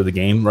nature of the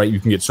game, right?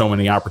 You can get so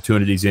many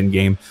opportunities in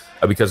game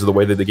because of the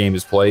way that the game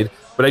is played.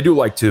 But I do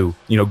like to,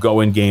 go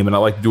in game, and I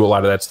like to do a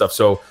lot of that stuff.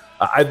 So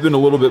I've been a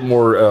little bit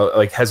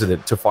more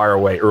hesitant to fire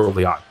away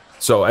early on.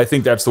 So I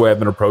think that's the way I've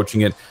been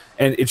approaching it.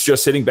 And it's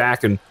just sitting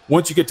back, and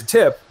once you get to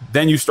tip,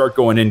 then you start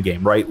going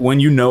in-game, right? When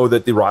you know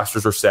that the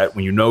rosters are set,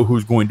 when you know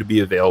who's going to be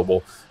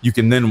available, you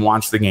can then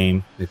watch the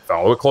game,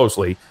 follow it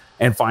closely,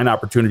 and find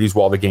opportunities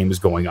while the game is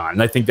going on.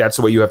 And I think that's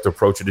the way you have to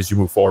approach it as you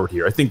move forward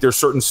here. I think there's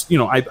certain,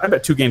 I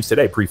bet 2 games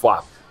today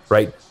pre-flop,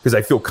 right? Because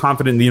I feel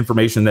confident in the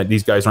information that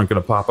these guys aren't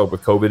going to pop up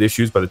with COVID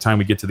issues by the time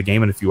we get to the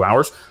game in a few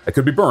hours. I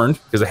could be burned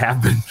because I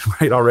have been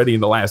right already in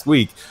the last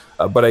week.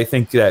 But I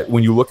think that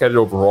when you look at it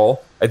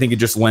overall, I think it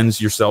just lends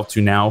yourself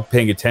to now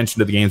paying attention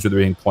to the games where they're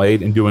being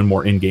played and doing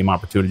more in-game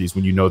opportunities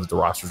when you know that the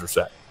rosters are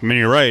set. I mean,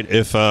 you're right.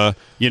 If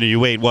you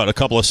wait a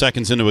couple of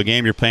seconds into a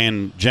game, you're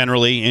paying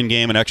generally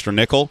in-game an extra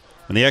nickel,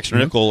 and the extra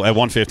nickel at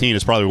 115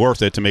 is probably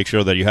worth it to make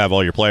sure that you have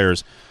all your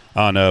players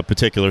on a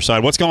particular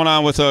side. What's going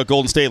on with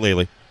Golden State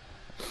lately?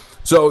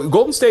 So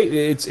Golden State,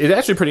 it's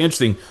actually pretty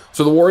interesting.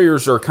 So the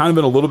Warriors are kind of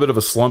in a little bit of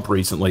a slump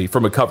recently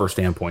from a cover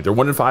standpoint. They're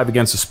 1-5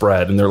 against the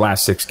spread in their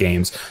last 6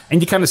 games. And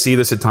you kind of see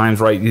this at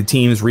times, right? The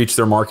teams reach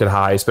their market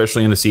high,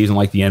 especially in a season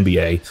like the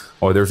NBA,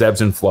 or there's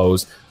ebbs and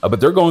flows. But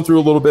they're going through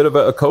a little bit of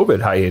a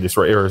COVID hiatus,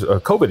 right, or a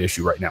COVID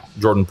issue right now.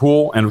 Jordan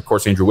Poole and, of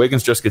course, Andrew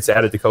Wiggins just gets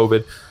added to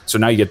COVID. So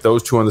now you get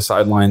those 2 on the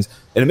sidelines.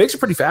 And it makes it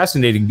pretty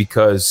fascinating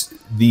because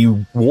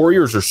the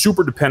Warriors are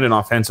super dependent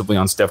offensively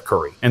on Steph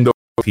Curry and those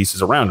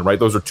pieces around him, right?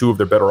 Those are 2 of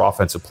their better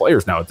offensive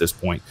players now at this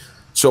point.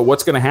 So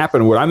what's going to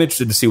happen, what I'm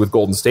interested to see with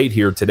Golden State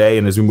here today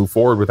and as we move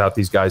forward without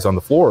these guys on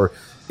the floor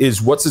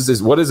is what does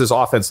this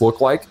offense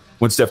look like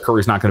when Steph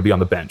Curry's not going to be on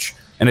the bench?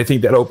 And I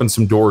think that opens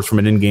some doors from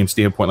an in-game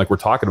standpoint like we're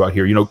talking about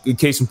here.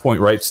 Case in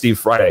point, right, Steve,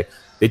 Friday,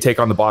 they take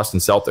on the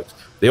Boston Celtics.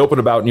 They open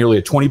about nearly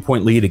a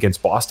 20-point lead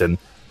against Boston.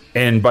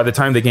 And by the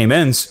time the game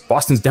ends,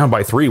 Boston's down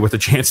by 3 with a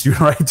chance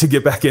to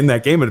get back in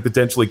that game and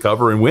potentially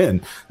cover and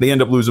win. They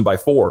end up losing by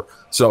 4.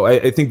 So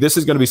I think this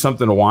is going to be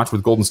something to watch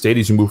with Golden State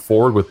as you move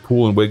forward with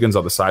Poole and Wiggins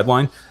on the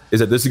sideline, is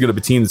that this is going to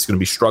be a team that's going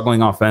to be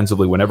struggling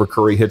offensively whenever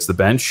Curry hits the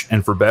bench.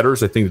 And for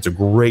bettors, I think it's a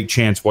great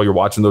chance while you're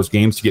watching those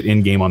games to get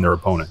in-game on their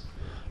opponent.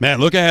 Man,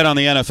 look ahead on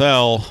the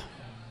NFL.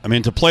 I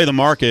mean, to play the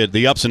market,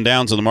 the ups and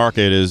downs of the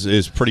market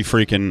is pretty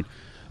freaking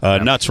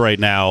nuts right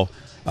now.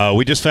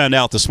 We just found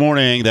out this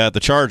morning that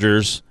the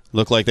Chargers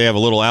look like they have a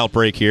little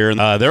outbreak here.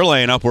 They're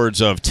laying upwards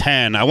of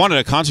 10. I wanted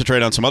to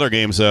concentrate on some other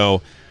games,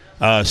 though.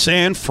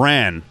 San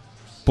Fran,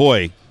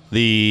 boy,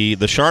 the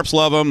Sharps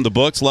love them. The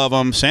books love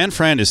them. San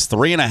Fran is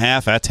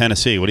 3.5 at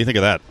Tennessee. What do you think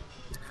of that?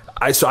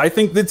 I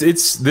think that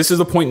this is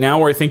a point now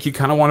where I think you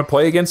kind of want to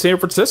play against San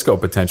Francisco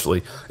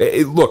potentially.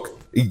 Look,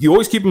 you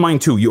always keep in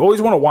mind, too, you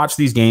always want to watch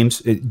these games.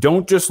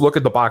 Don't just look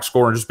at the box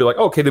score and just be like,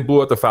 okay, they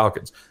blew out the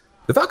Falcons.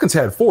 The Falcons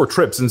had 4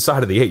 trips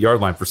inside of the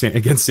 8-yard line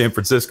against San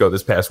Francisco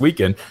this past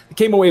weekend. They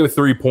came away with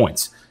 3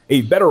 points.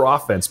 a better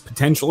offense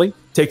potentially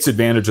takes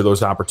advantage of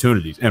those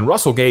opportunities. And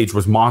Russell Gage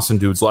was mossing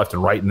dudes left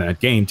and right in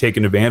that game,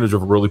 taking advantage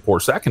of a really poor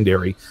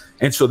secondary.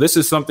 And so this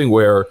is something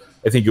where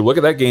I think you look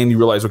at that game, you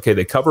realize, okay,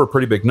 they cover a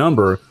pretty big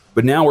number,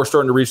 but now we're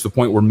starting to reach the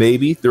point where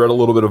maybe they're at a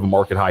little bit of a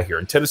market high here.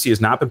 And Tennessee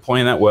has not been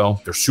playing that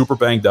well. They're super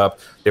banged up.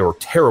 They were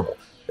terrible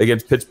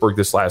against Pittsburgh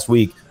this last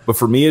week. But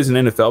for me as an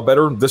NFL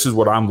bettor, this is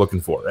what I'm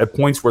looking for. At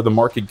points where the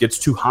market gets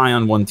too high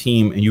on one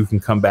team and you can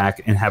come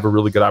back and have a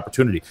really good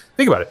opportunity.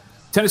 Think about it.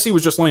 Tennessee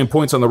was just laying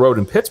points on the road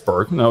in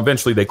Pittsburgh. Now,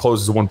 eventually they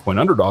closed as a 1-point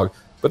underdog,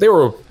 but they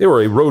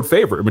were a road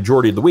favorite a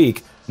majority of the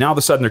week. Now, all of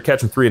a sudden, they're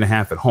catching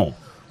 3.5 at home.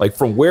 Like,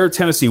 from where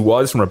Tennessee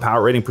was from a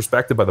power rating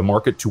perspective by the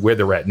market to where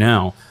they're at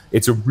now,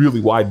 it's a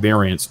really wide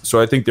variance.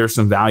 So I think there's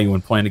some value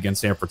in playing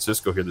against San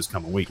Francisco here this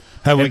coming week.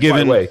 Have we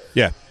given? By the way,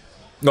 yeah.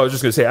 No, I was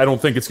just going to say, I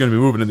don't think it's going to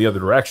be moving in the other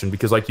direction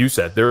because, like you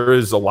said, there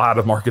is a lot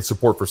of market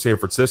support for San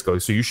Francisco.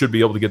 So you should be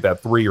able to get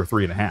that 3 or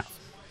 3.5.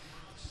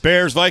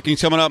 Bears,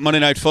 Vikings coming up, Monday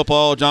Night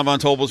Football. John Von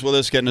Tobel's with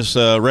us, getting us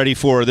ready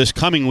for this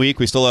coming week.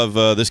 We still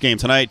have this game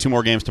tonight, 2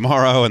 more games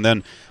tomorrow, and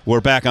then we're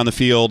back on the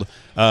field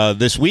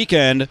this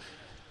weekend.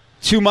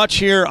 Too much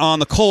here on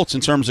the Colts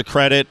in terms of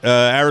credit.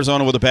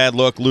 Arizona with a bad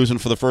look, losing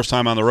for the first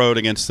time on the road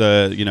against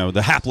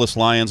the hapless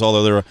Lions,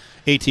 although they're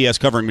an ATS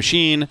covering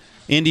machine.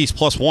 Indy's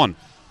 +1.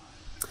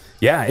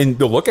 Yeah, and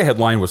the look-ahead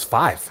line was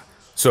 5.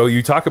 So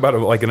you talk about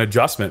like an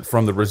adjustment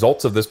from the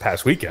results of this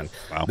past weekend.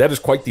 Wow. That is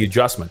quite the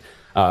adjustment.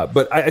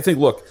 But I think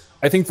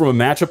from a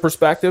matchup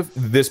perspective,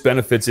 this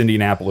benefits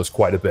Indianapolis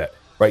quite a bit,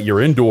 right?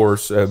 You're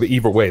indoors,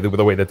 either way, the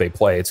way that they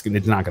play, it's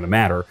not going to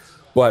matter.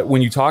 But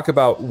when you talk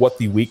about what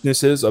the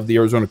weaknesses of the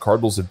Arizona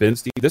Cardinals have been,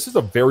 Steve, this is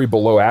a very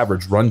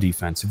below-average run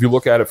defense. If you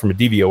look at it from a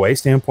DVOA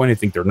standpoint, I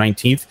think they're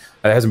 19th.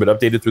 That hasn't been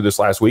updated through this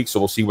last week, so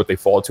we'll see what they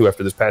fall to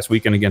after this past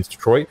weekend against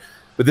Detroit.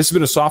 But this has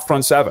been a soft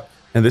front 7.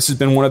 And this has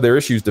been one of their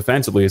issues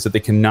defensively is that they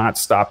cannot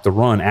stop the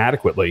run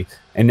adequately.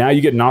 And now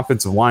you get an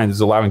offensive line that's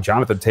allowing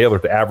Jonathan Taylor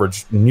to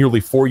average nearly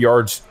 4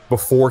 yards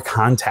before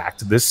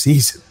contact this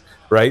season,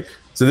 right?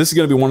 So this is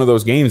going to be one of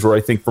those games where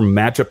I think from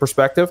a matchup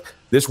perspective,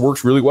 this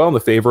works really well in the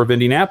favor of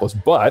Indianapolis.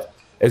 But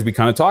as we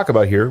kind of talk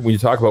about here, when you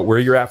talk about where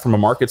you're at from a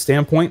market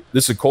standpoint,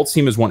 this Colts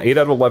team has won 8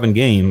 out of 11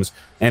 games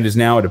and is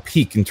now at a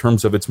peak in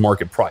terms of its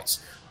market price.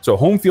 So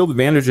home field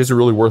advantage isn't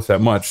really worth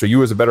that much. So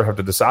you as a bettor have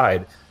to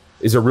decide,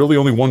 is there really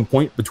only 1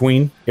 point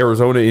between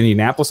Arizona and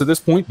Indianapolis at this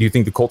point? Do you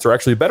think the Colts are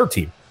actually a better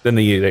team than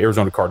the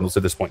Arizona Cardinals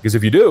at this point? Because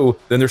if you do,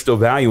 then there's still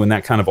value in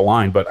that kind of a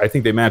line. But I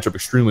think they match up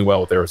extremely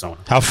well with Arizona.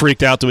 How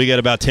freaked out do we get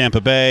about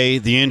Tampa Bay,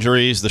 the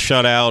injuries, the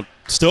shutout?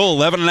 Still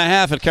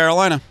 11.5 at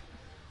Carolina.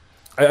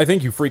 I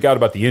think you freak out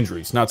about the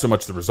injuries, not so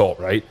much the result,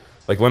 right?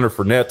 Like Leonard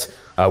Fournette,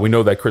 we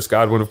know that Chris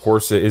Godwin, of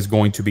course, is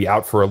going to be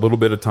out for a little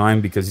bit of time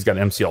because he's got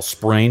an MCL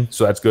sprain,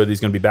 so that's good. He's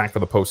going to be back for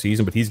the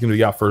postseason, but he's going to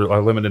be out for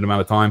a limited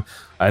amount of time.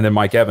 And then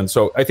Mike Evans.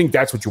 So I think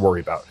that's what you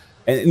worry about.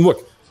 And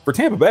look, for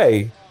Tampa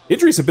Bay,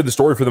 injuries have been the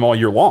story for them all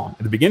year long.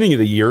 At the beginning of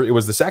the year, it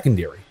was the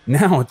secondary.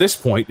 Now, at this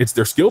point, it's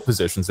their skill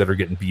positions that are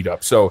getting beat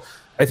up. So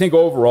I think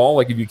overall,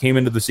 like if you came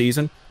into the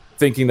season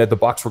thinking that the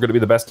Bucs were going to be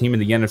the best team in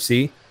the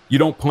NFC, you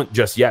don't punt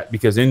just yet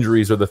because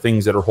injuries are the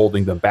things that are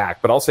holding them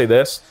back. But I'll say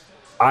this.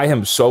 I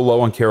am so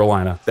low on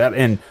Carolina.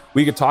 And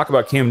we could talk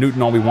about Cam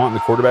Newton all we want in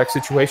the quarterback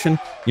situation.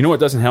 You know what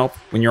doesn't help?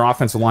 When your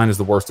offensive line is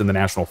the worst in the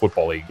National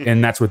Football League,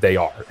 and that's what they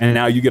are. And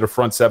now you get a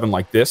front 7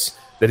 like this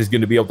that is going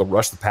to be able to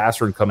rush the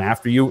passer and come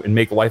after you and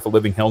make life a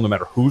living hell no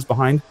matter who's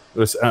behind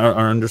or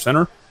under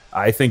center.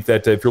 I think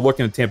that if you're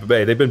looking at Tampa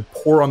Bay, they've been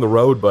poor on the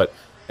road, but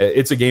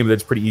it's a game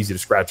that's pretty easy to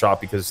scratch off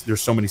because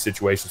there's so many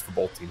situations for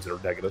both teams that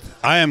are negative.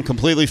 I am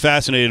completely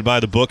fascinated by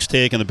the books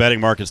take and the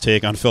betting markets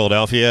take on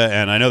Philadelphia,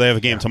 and I know they have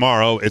a game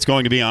tomorrow. It's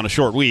going to be on a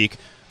short week.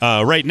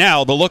 Right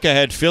now, the look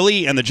ahead,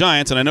 Philly and the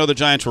Giants, and I know the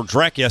Giants were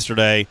dreck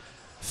yesterday.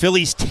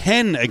 Philly's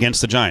 10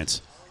 against the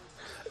Giants.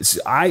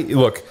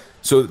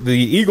 So the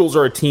Eagles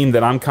are a team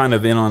that I'm kind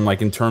of in on,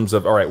 like in terms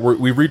of, all right,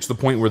 we've reached the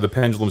point where the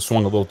pendulum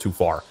swung a little too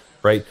far,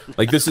 right?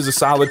 Like this is a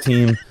solid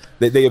team.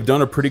 They have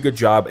done a pretty good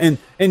job.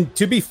 And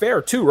to be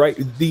fair, too, right,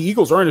 the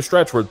Eagles are in a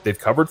stretch where they've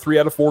covered 3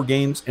 out of 4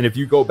 games. And if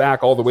you go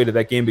back all the way to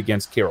that game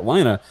against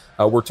Carolina,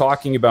 we're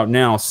talking about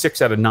now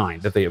 6 out of 9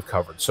 that they have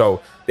covered.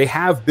 So they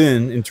have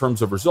been, in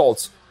terms of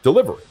results,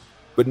 delivering.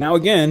 But now,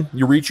 again,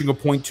 you're reaching a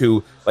point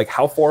to, like,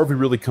 how far have we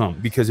really come?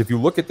 Because if you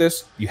look at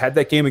this, you had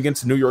that game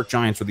against the New York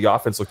Giants where the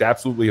offense looked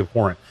absolutely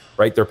abhorrent,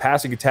 right? Their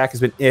passing attack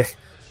has been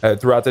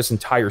throughout this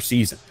entire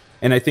season.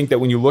 And I think that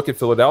when you look at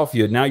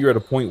Philadelphia, now you're at a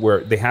point where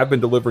they have been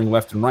delivering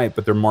left and right,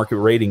 but their market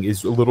rating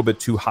is a little bit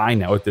too high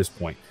now at this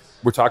point.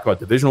 We're talking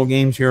about divisional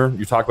games here.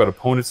 You talk about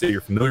opponents that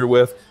you're familiar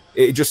with.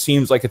 It just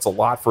seems like it's a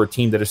lot for a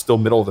team that is still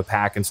middle of the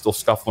pack and still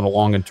scuffling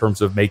along in terms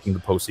of making the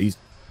postseason.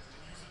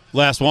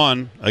 Last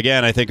one.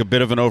 Again, I think a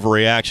bit of an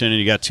overreaction, and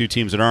you got 2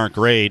 teams that aren't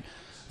great.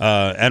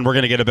 And we're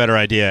going to get a better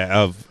idea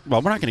of –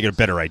 well, we're not going to get a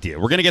better idea.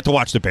 We're going to get to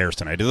watch the Bears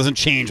tonight. It doesn't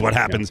change what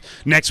happens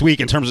next week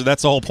in terms of –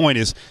 that's the whole point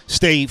is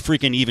stay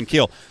freaking even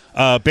keel.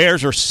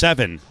 Bears are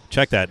 7.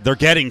 Check that. They're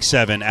getting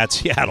 7 at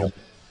Seattle.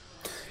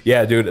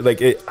 Yeah, dude. Like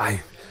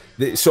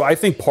So I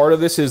think part of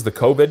this is the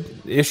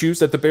COVID issues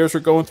that the Bears are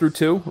going through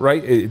too,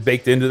 right? It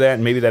baked into that,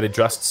 and maybe that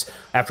adjusts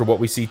after what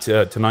we see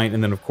tonight.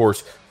 And then, of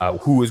course,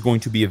 who is going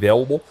to be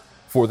available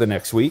for the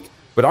next week.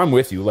 But I'm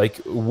with you. Like,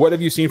 what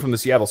have you seen from the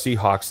Seattle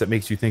Seahawks that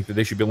makes you think that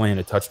they should be laying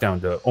a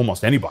touchdown to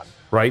almost anybody,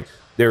 right?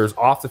 There's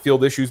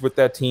off-the-field issues with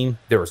that team.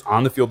 There's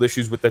on-the-field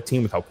issues with that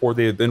team with how poor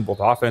they have been both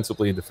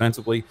offensively and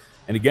defensively.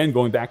 And again,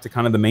 going back to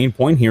kind of the main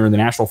point here in the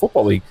National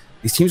Football League,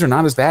 these teams are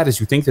not as bad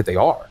as you think that they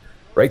are,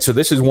 right? So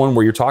this is one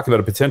where you're talking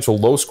about a potential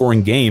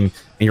low-scoring game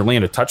and you're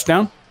laying a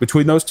touchdown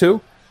between those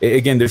two.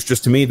 Again,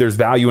 to me, there's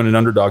value in an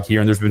underdog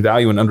here, and there's been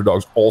value in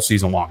underdogs all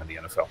season long in the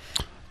NFL.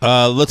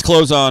 Let's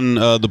close on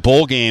the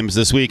bowl games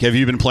this week. Have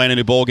you been playing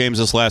any bowl games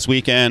this last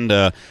weekend?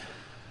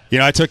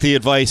 I took the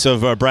advice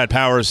of Brad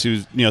Powers, who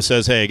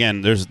says, hey,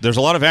 again, there's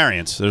a lot of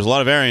variance. There's a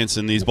lot of variance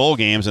in these bowl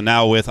games, and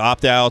now with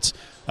opt-outs,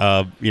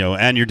 and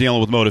you're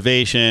dealing with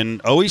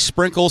motivation, always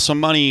sprinkle some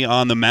money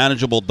on the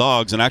manageable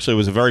dogs, and actually it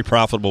was a very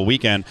profitable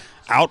weekend,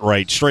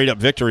 outright, straight-up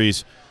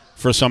victories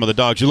for some of the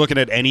dogs. You looking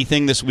at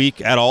anything this week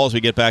at all as we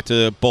get back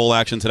to bowl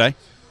action today?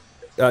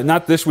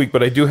 Not this week,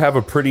 but I do have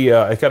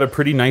I got a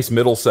pretty nice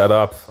middle set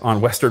up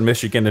on Western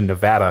Michigan and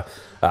Nevada.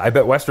 I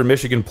bet Western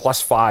Michigan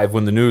 +5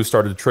 when the news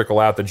started to trickle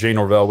out that Jay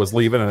Norvell was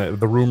leaving, and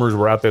the rumors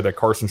were out there that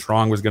Carson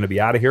Strong was going to be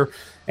out of here.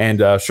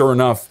 And sure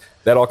enough,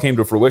 that all came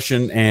to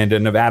fruition, and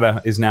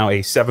Nevada is now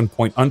a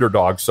 7-point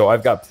underdog. So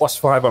I've got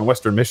 +5 on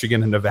Western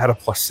Michigan and Nevada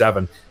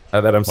 +7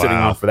 that I'm sitting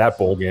on for that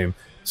bowl game.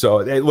 So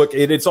look,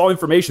 it's all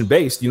information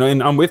based,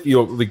 and I'm with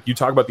you. Like, you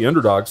talk about the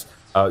underdogs.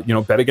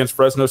 Bet against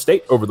Fresno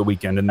State over the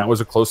weekend, and that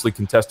was a closely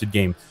contested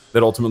game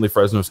that ultimately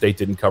Fresno State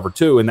didn't cover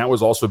too, and that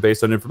was also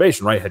based on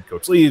information, right? Head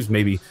coach leaves,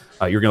 maybe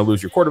you're going to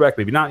lose your quarterback,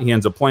 maybe not. He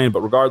ends up playing,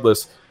 but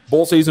regardless,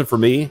 bowl season for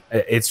me,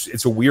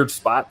 it's a weird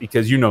spot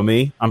because you know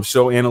me, I'm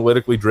so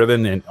analytically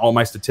driven and all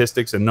my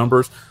statistics and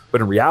numbers,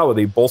 but in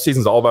reality, bowl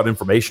season's all about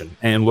information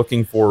and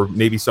looking for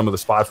maybe some of the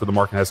spots where the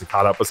market hasn't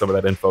caught up with some of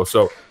that info.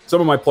 So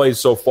some of my plays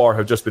so far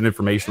have just been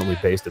informationally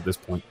based at this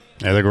point.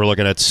 I think we're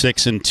looking at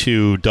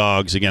 6-2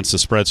 dogs against the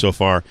spread so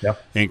far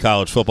in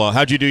college football.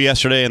 How'd you do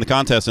yesterday in the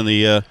contest, in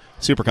the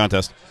Super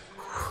Contest?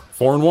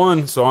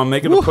 4-1, so I'm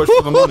making a push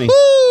for the money.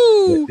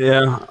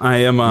 Yeah, I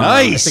am.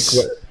 Nice.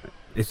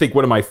 I think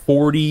what am I,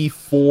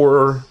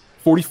 44,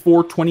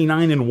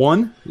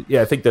 29-1?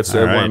 Yeah, I think that's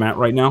where I'm at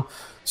right now.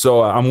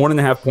 So I'm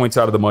 1.5 points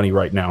out of the money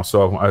right now.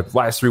 So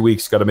last 3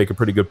 weeks, got to make a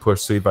pretty good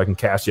push, see if I can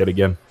cash yet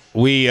again.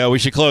 We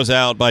should close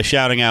out by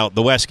shouting out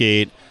the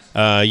Westgate.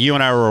 You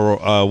and I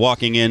were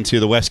walking into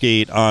the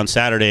Westgate on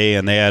Saturday,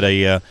 and they had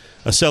a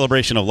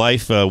celebration of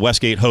life.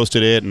 Westgate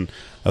hosted it, and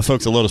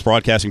folks at Lotus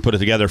Broadcasting put it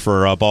together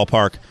for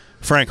Ballpark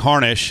Frank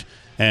Harnish.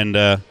 And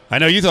I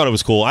know you thought it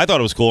was cool. I thought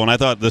it was cool, and I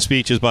thought the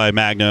speeches by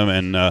Magnum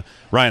and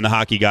Ryan the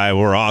Hockey Guy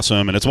were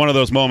awesome. And it's one of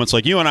those moments,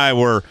 like, you and I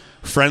were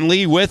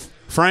friendly with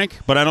Frank,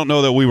 but I don't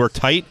know that we were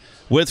tight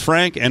with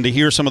Frank. And to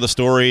hear some of the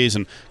stories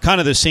and kind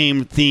of the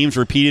same themes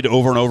repeated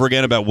over and over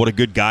again about what a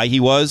good guy he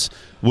was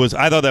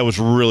I thought that was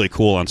really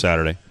cool on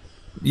Saturday.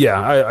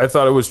 Yeah, I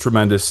thought it was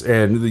tremendous.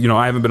 And,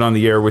 I haven't been on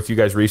the air with you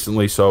guys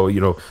recently, so,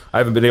 I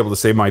haven't been able to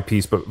say my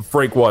piece. But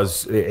Frank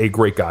was a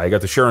great guy. I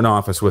got to share an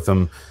office with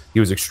him. He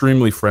was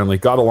extremely friendly,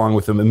 got along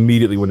with him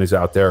immediately when he was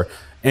out there.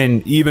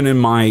 And even in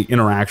my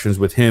interactions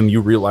with him,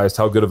 you realized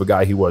how good of a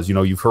guy he was.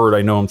 You've heard,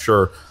 I know, I'm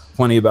sure,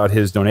 plenty about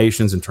his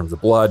donations in terms of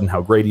blood and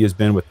how great he has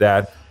been with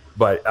that.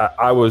 But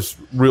I was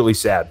really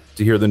sad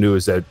to hear the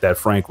news that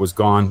Frank was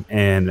gone,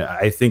 and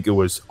I think it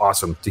was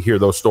awesome to hear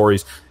those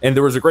stories. And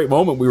there was a great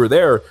moment. We were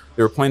there.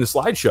 They were playing a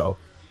slideshow,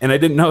 and I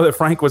didn't know that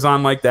Frank was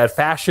on like that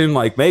fashion,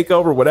 like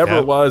makeover, whatever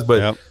it was.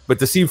 But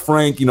to see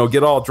Frank,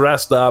 get all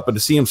dressed up and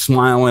to see him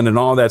smiling and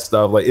all that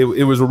stuff, like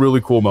it was a really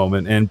cool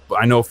moment. And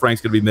I know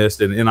Frank's going to be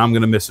missed, and I'm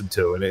going to miss him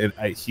too. And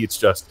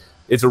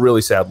it's a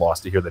really sad loss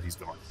to hear that he's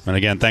gone. And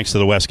again, thanks to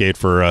the Westgate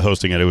for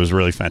hosting it. It was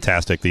really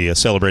fantastic. The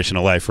celebration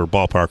of life for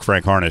Ballpark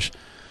Frank Harnish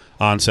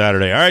on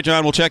Saturday. All right,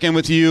 John, we'll check in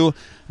with you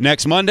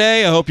next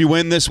Monday. I hope you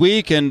win this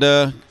week and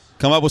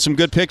come up with some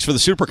good picks for the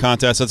Super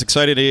Contest. I'm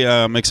excited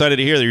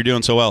to hear that you're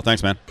doing so well.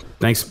 Thanks, man.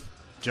 Thanks.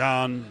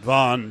 John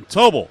Von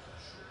Tobel,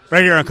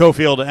 right here on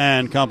Cofield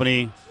and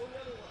Company.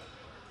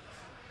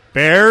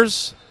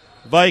 Bears,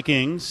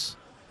 Vikings,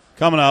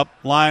 coming up.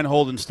 Line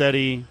holding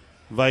steady.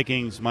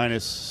 Vikings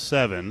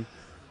 -7.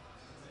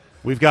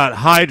 We've got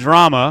high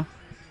drama.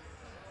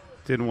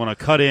 Didn't want to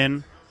cut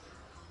in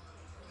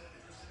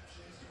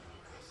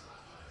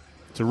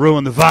to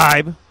ruin the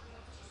vibe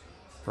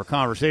for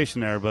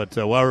conversation there. But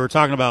while we were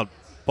talking about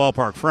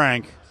Ballpark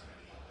Frank,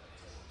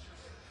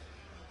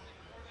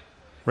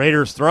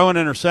 Raiders throw an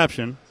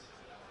interception.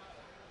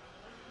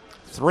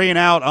 3 and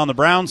out on the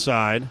Brown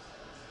side.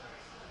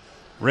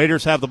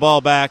 Raiders have the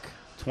ball back.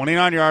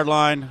 29-yard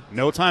line.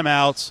 No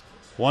timeouts.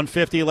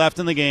 1:50 left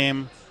in the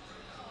game.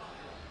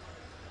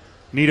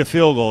 Need a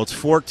field goal. It's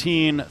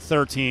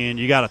 14-13.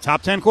 You got a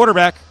top 10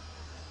 quarterback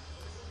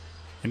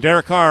and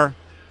Derek Carr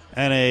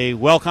and a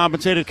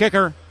well-compensated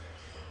kicker.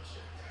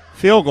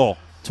 Field goal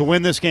to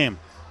win this game.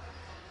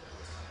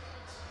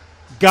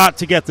 Got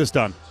to get this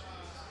done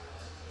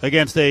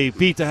against a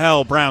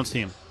beat-to-hell Browns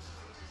team.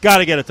 Got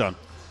to get it done.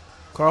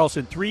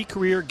 Carlson, 3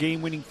 career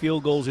game-winning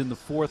field goals in the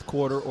fourth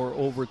quarter or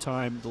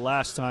overtime. The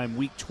last time,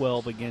 Week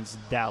 12 against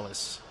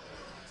Dallas.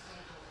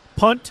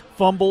 Punt,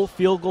 fumble,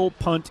 field goal,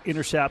 punt,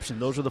 interception.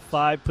 Those are the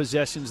 5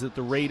 possessions that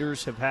the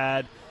Raiders have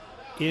had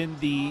in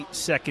the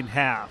second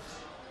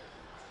half.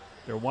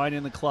 They're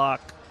winding the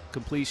clock.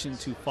 Completion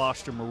to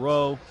Foster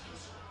Moreau.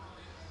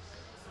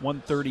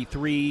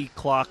 1:33.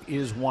 Clock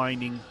is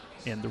winding,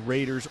 and the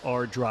Raiders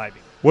are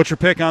driving. What's your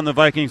pick on the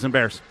Vikings and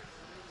Bears?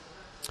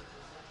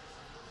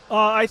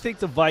 I think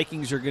the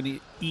Vikings are going to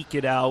eke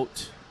it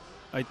out.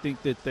 I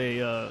think that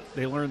they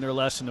learned their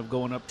lesson of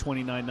going up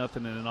 29-0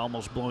 and then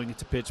almost blowing it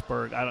to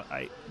Pittsburgh.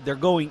 They're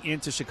going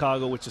into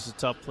Chicago, which is a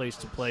tough place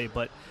to play,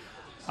 but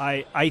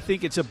I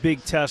think it's a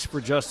big test for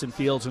Justin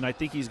Fields, and I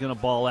think he's going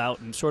to ball out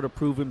and sort of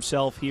prove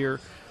himself here.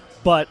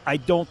 But I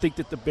don't think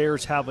that the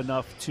Bears have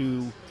enough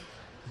to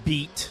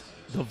beat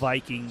the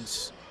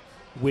Vikings,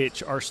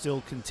 which are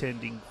still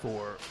contending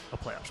for a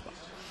playoff spot.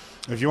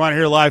 If you want to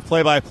hear live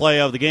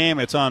play-by-play of the game,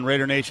 it's on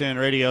Raider Nation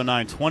Radio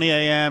 920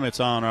 AM. It's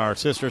on our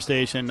sister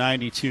station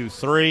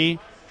 92.3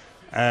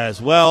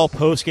 as well.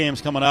 Post-game's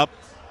coming up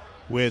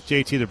with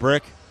JT the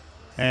Brick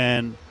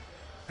and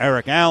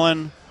Eric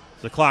Allen.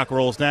 The clock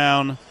rolls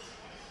down.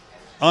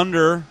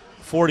 Under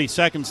 40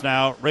 seconds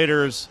now.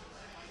 Raiders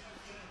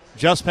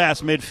just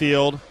past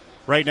midfield.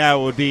 Right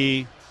now it would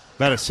be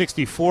about a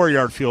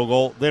 64-yard field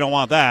goal. They don't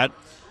want that.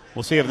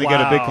 We'll see if they get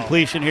a big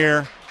completion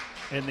here.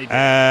 And they do.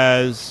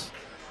 As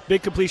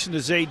big completion to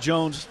Zay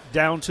Jones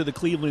down to the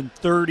Cleveland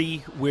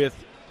 30 with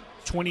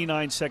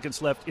 29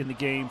 seconds left in the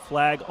game.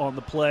 Flag on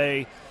the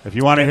play. If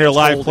you want to hear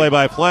live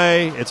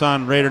play-by-play, it's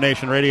on Raider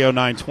Nation Radio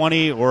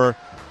 920 or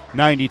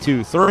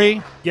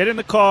 92.3. Get in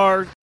the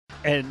car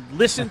and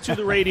listen to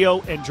the radio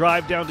and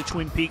drive down to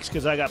Twin Peaks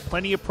because I got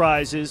plenty of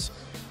prizes,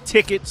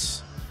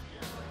 tickets,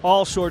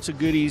 all sorts of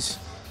goodies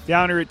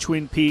down here at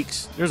Twin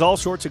Peaks. There's all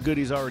sorts of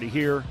goodies already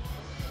here.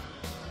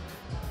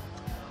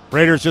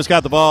 Raiders just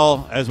got the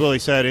ball, as Willie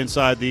said,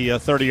 inside the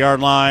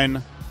 30-yard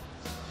line,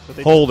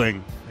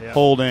 holding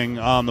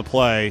on the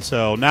play.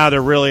 So now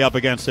they're really up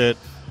against it.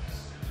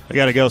 They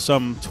got to go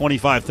some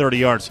 25, 30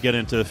 yards to get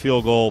into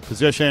field goal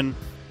position.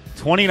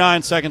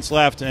 29 seconds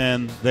left,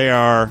 and they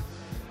are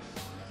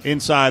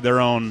inside their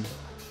own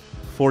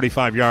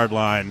 45-yard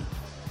line.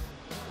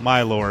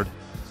 My Lord.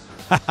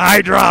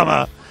 High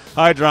drama.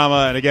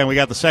 And, again, we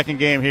got the second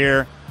game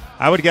here.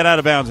 I would get out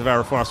of bounds if I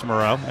were Foster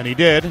Moreau, and he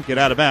did get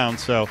out of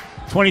bounds. So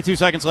 22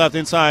 seconds left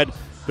inside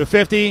the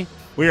 50.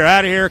 We are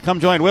out of here. Come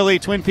join Willie,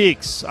 Twin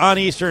Peaks, on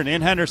Eastern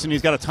in Henderson.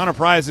 He's got a ton of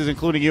prizes,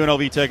 including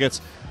UNLV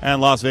tickets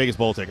and Las Vegas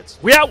Bowl tickets.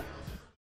 We out.